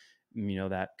here. And,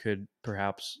 that could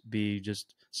perhaps be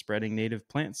just spreading native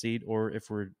plant seed. Or if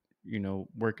we're,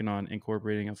 working on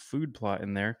incorporating a food plot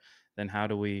in there, then how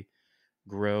do we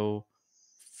grow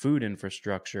food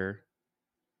infrastructure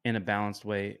in a balanced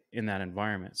way in that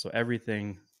environment? So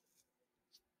everything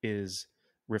is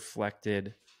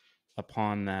reflected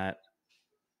upon that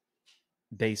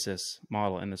basis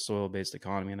model in the soil-based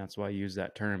economy. And that's why I use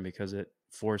that term, because it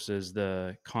forces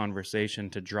the conversation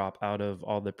to drop out of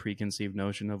all the preconceived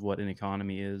notion of what an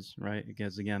economy is, right?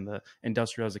 Because again, the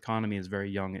industrialized economy is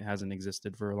very young. It hasn't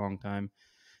existed for a long time.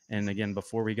 And again,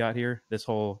 before we got here, this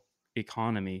whole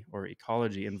economy or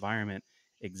ecology environment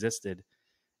existed.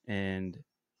 And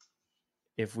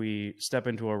if we step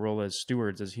into our role as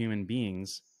stewards, as human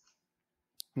beings,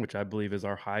 which I believe is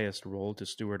our highest role, to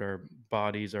steward our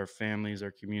bodies, our families,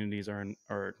 our communities,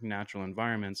 our natural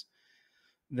environments,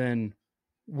 then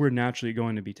we're naturally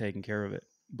going to be taking care of it.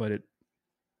 But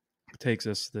takes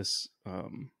us this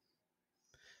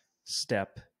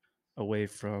step away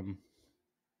from,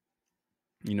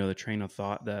 the train of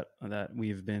thought that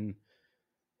we've been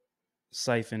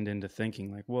siphoned into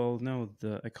thinking, like, well, no,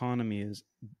 the economy is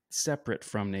separate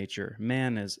from nature.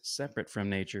 Man is separate from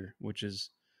nature, which is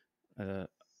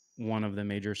one of the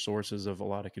major sources of a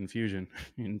lot of confusion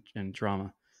and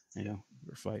trauma.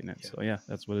 We're fighting it. Yeah. So yeah,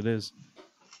 that's what it is.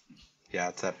 Yeah,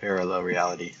 it's that parallel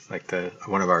reality. Like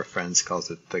one of our friends calls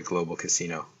it the global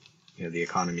casino. The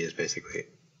economy is basically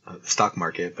the stock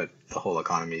market, but the whole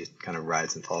economy kind of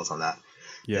rides and falls on that.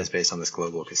 Yeah. It's based on this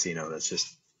global casino that's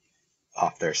just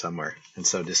off there somewhere and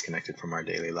so disconnected from our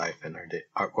daily life and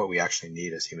what we actually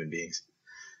need as human beings.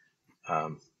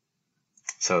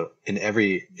 So in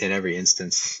every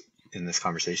instance in this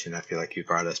conversation, I feel like you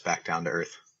brought us back down to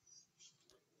earth,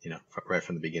 right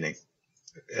from the beginning.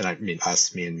 And I mean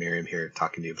us, me and Miriam here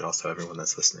talking to you, but also everyone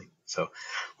that's listening. So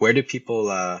where do people,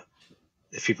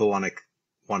 if people want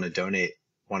to donate,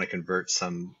 want to convert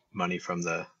some money from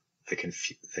the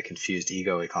confused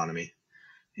ego economy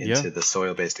into the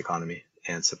soil-based economy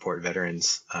and support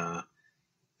veterans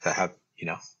that have,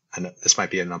 I know this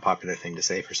might be an unpopular thing to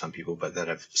say for some people, but that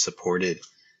have supported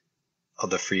all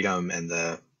the freedom and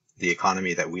the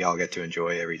economy that we all get to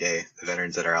enjoy every day. The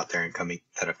veterans that are out there and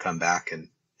that have come back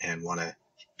and want to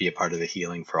be a part of the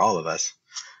healing for all of us.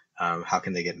 How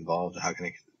can they get involved? How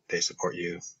can they support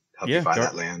you, help you buy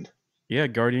that land? Yeah,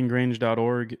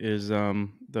 guardiangrange.org is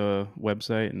the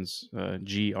website, and it's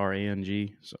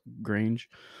GRANG, so Grange.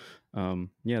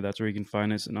 That's where you can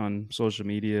find us. And on social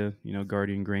media,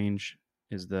 Guardian Grange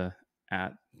is the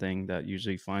 @ thing that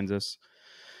usually finds us.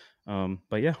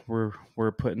 But yeah,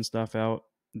 we're putting stuff out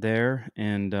there,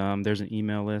 and there's an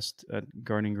email list at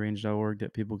guardiangrange.org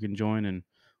that people can join, and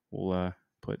we'll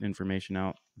put information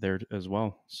out there as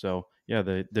well. So yeah,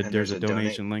 there's a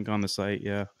donation link on the site.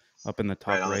 Yeah, up in the top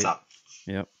right. On the top.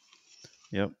 Yep.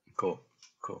 Cool.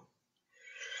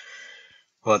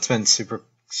 Well, it's been super,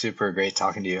 super great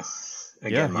talking to you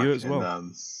again, Mark. You as well.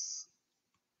 And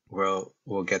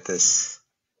we'll get this.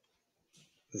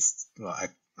 Well,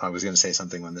 I was going to say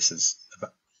something when this is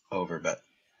over, but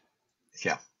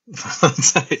yeah,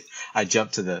 I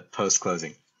jumped to the post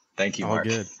closing. Thank you, Mark.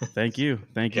 All good. Thank you,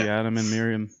 Adam and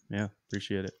Miriam. Yeah,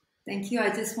 appreciate it. Thank you. I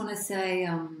just want to say,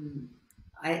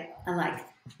 I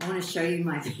want to show you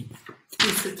my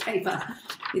piece of paper.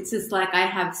 It's just like I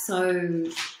have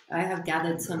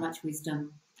gathered so much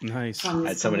wisdom. Nice. I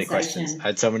had so many questions. I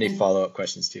had so many follow-up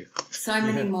questions too. So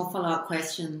many more follow-up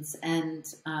questions, and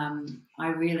I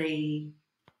really,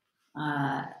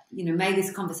 may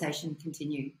this conversation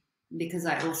continue, because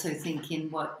I also think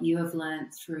in what you have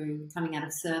learned through coming out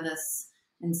of service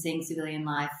and seeing civilian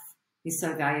life is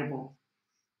so valuable.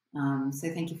 So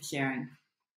thank you for sharing.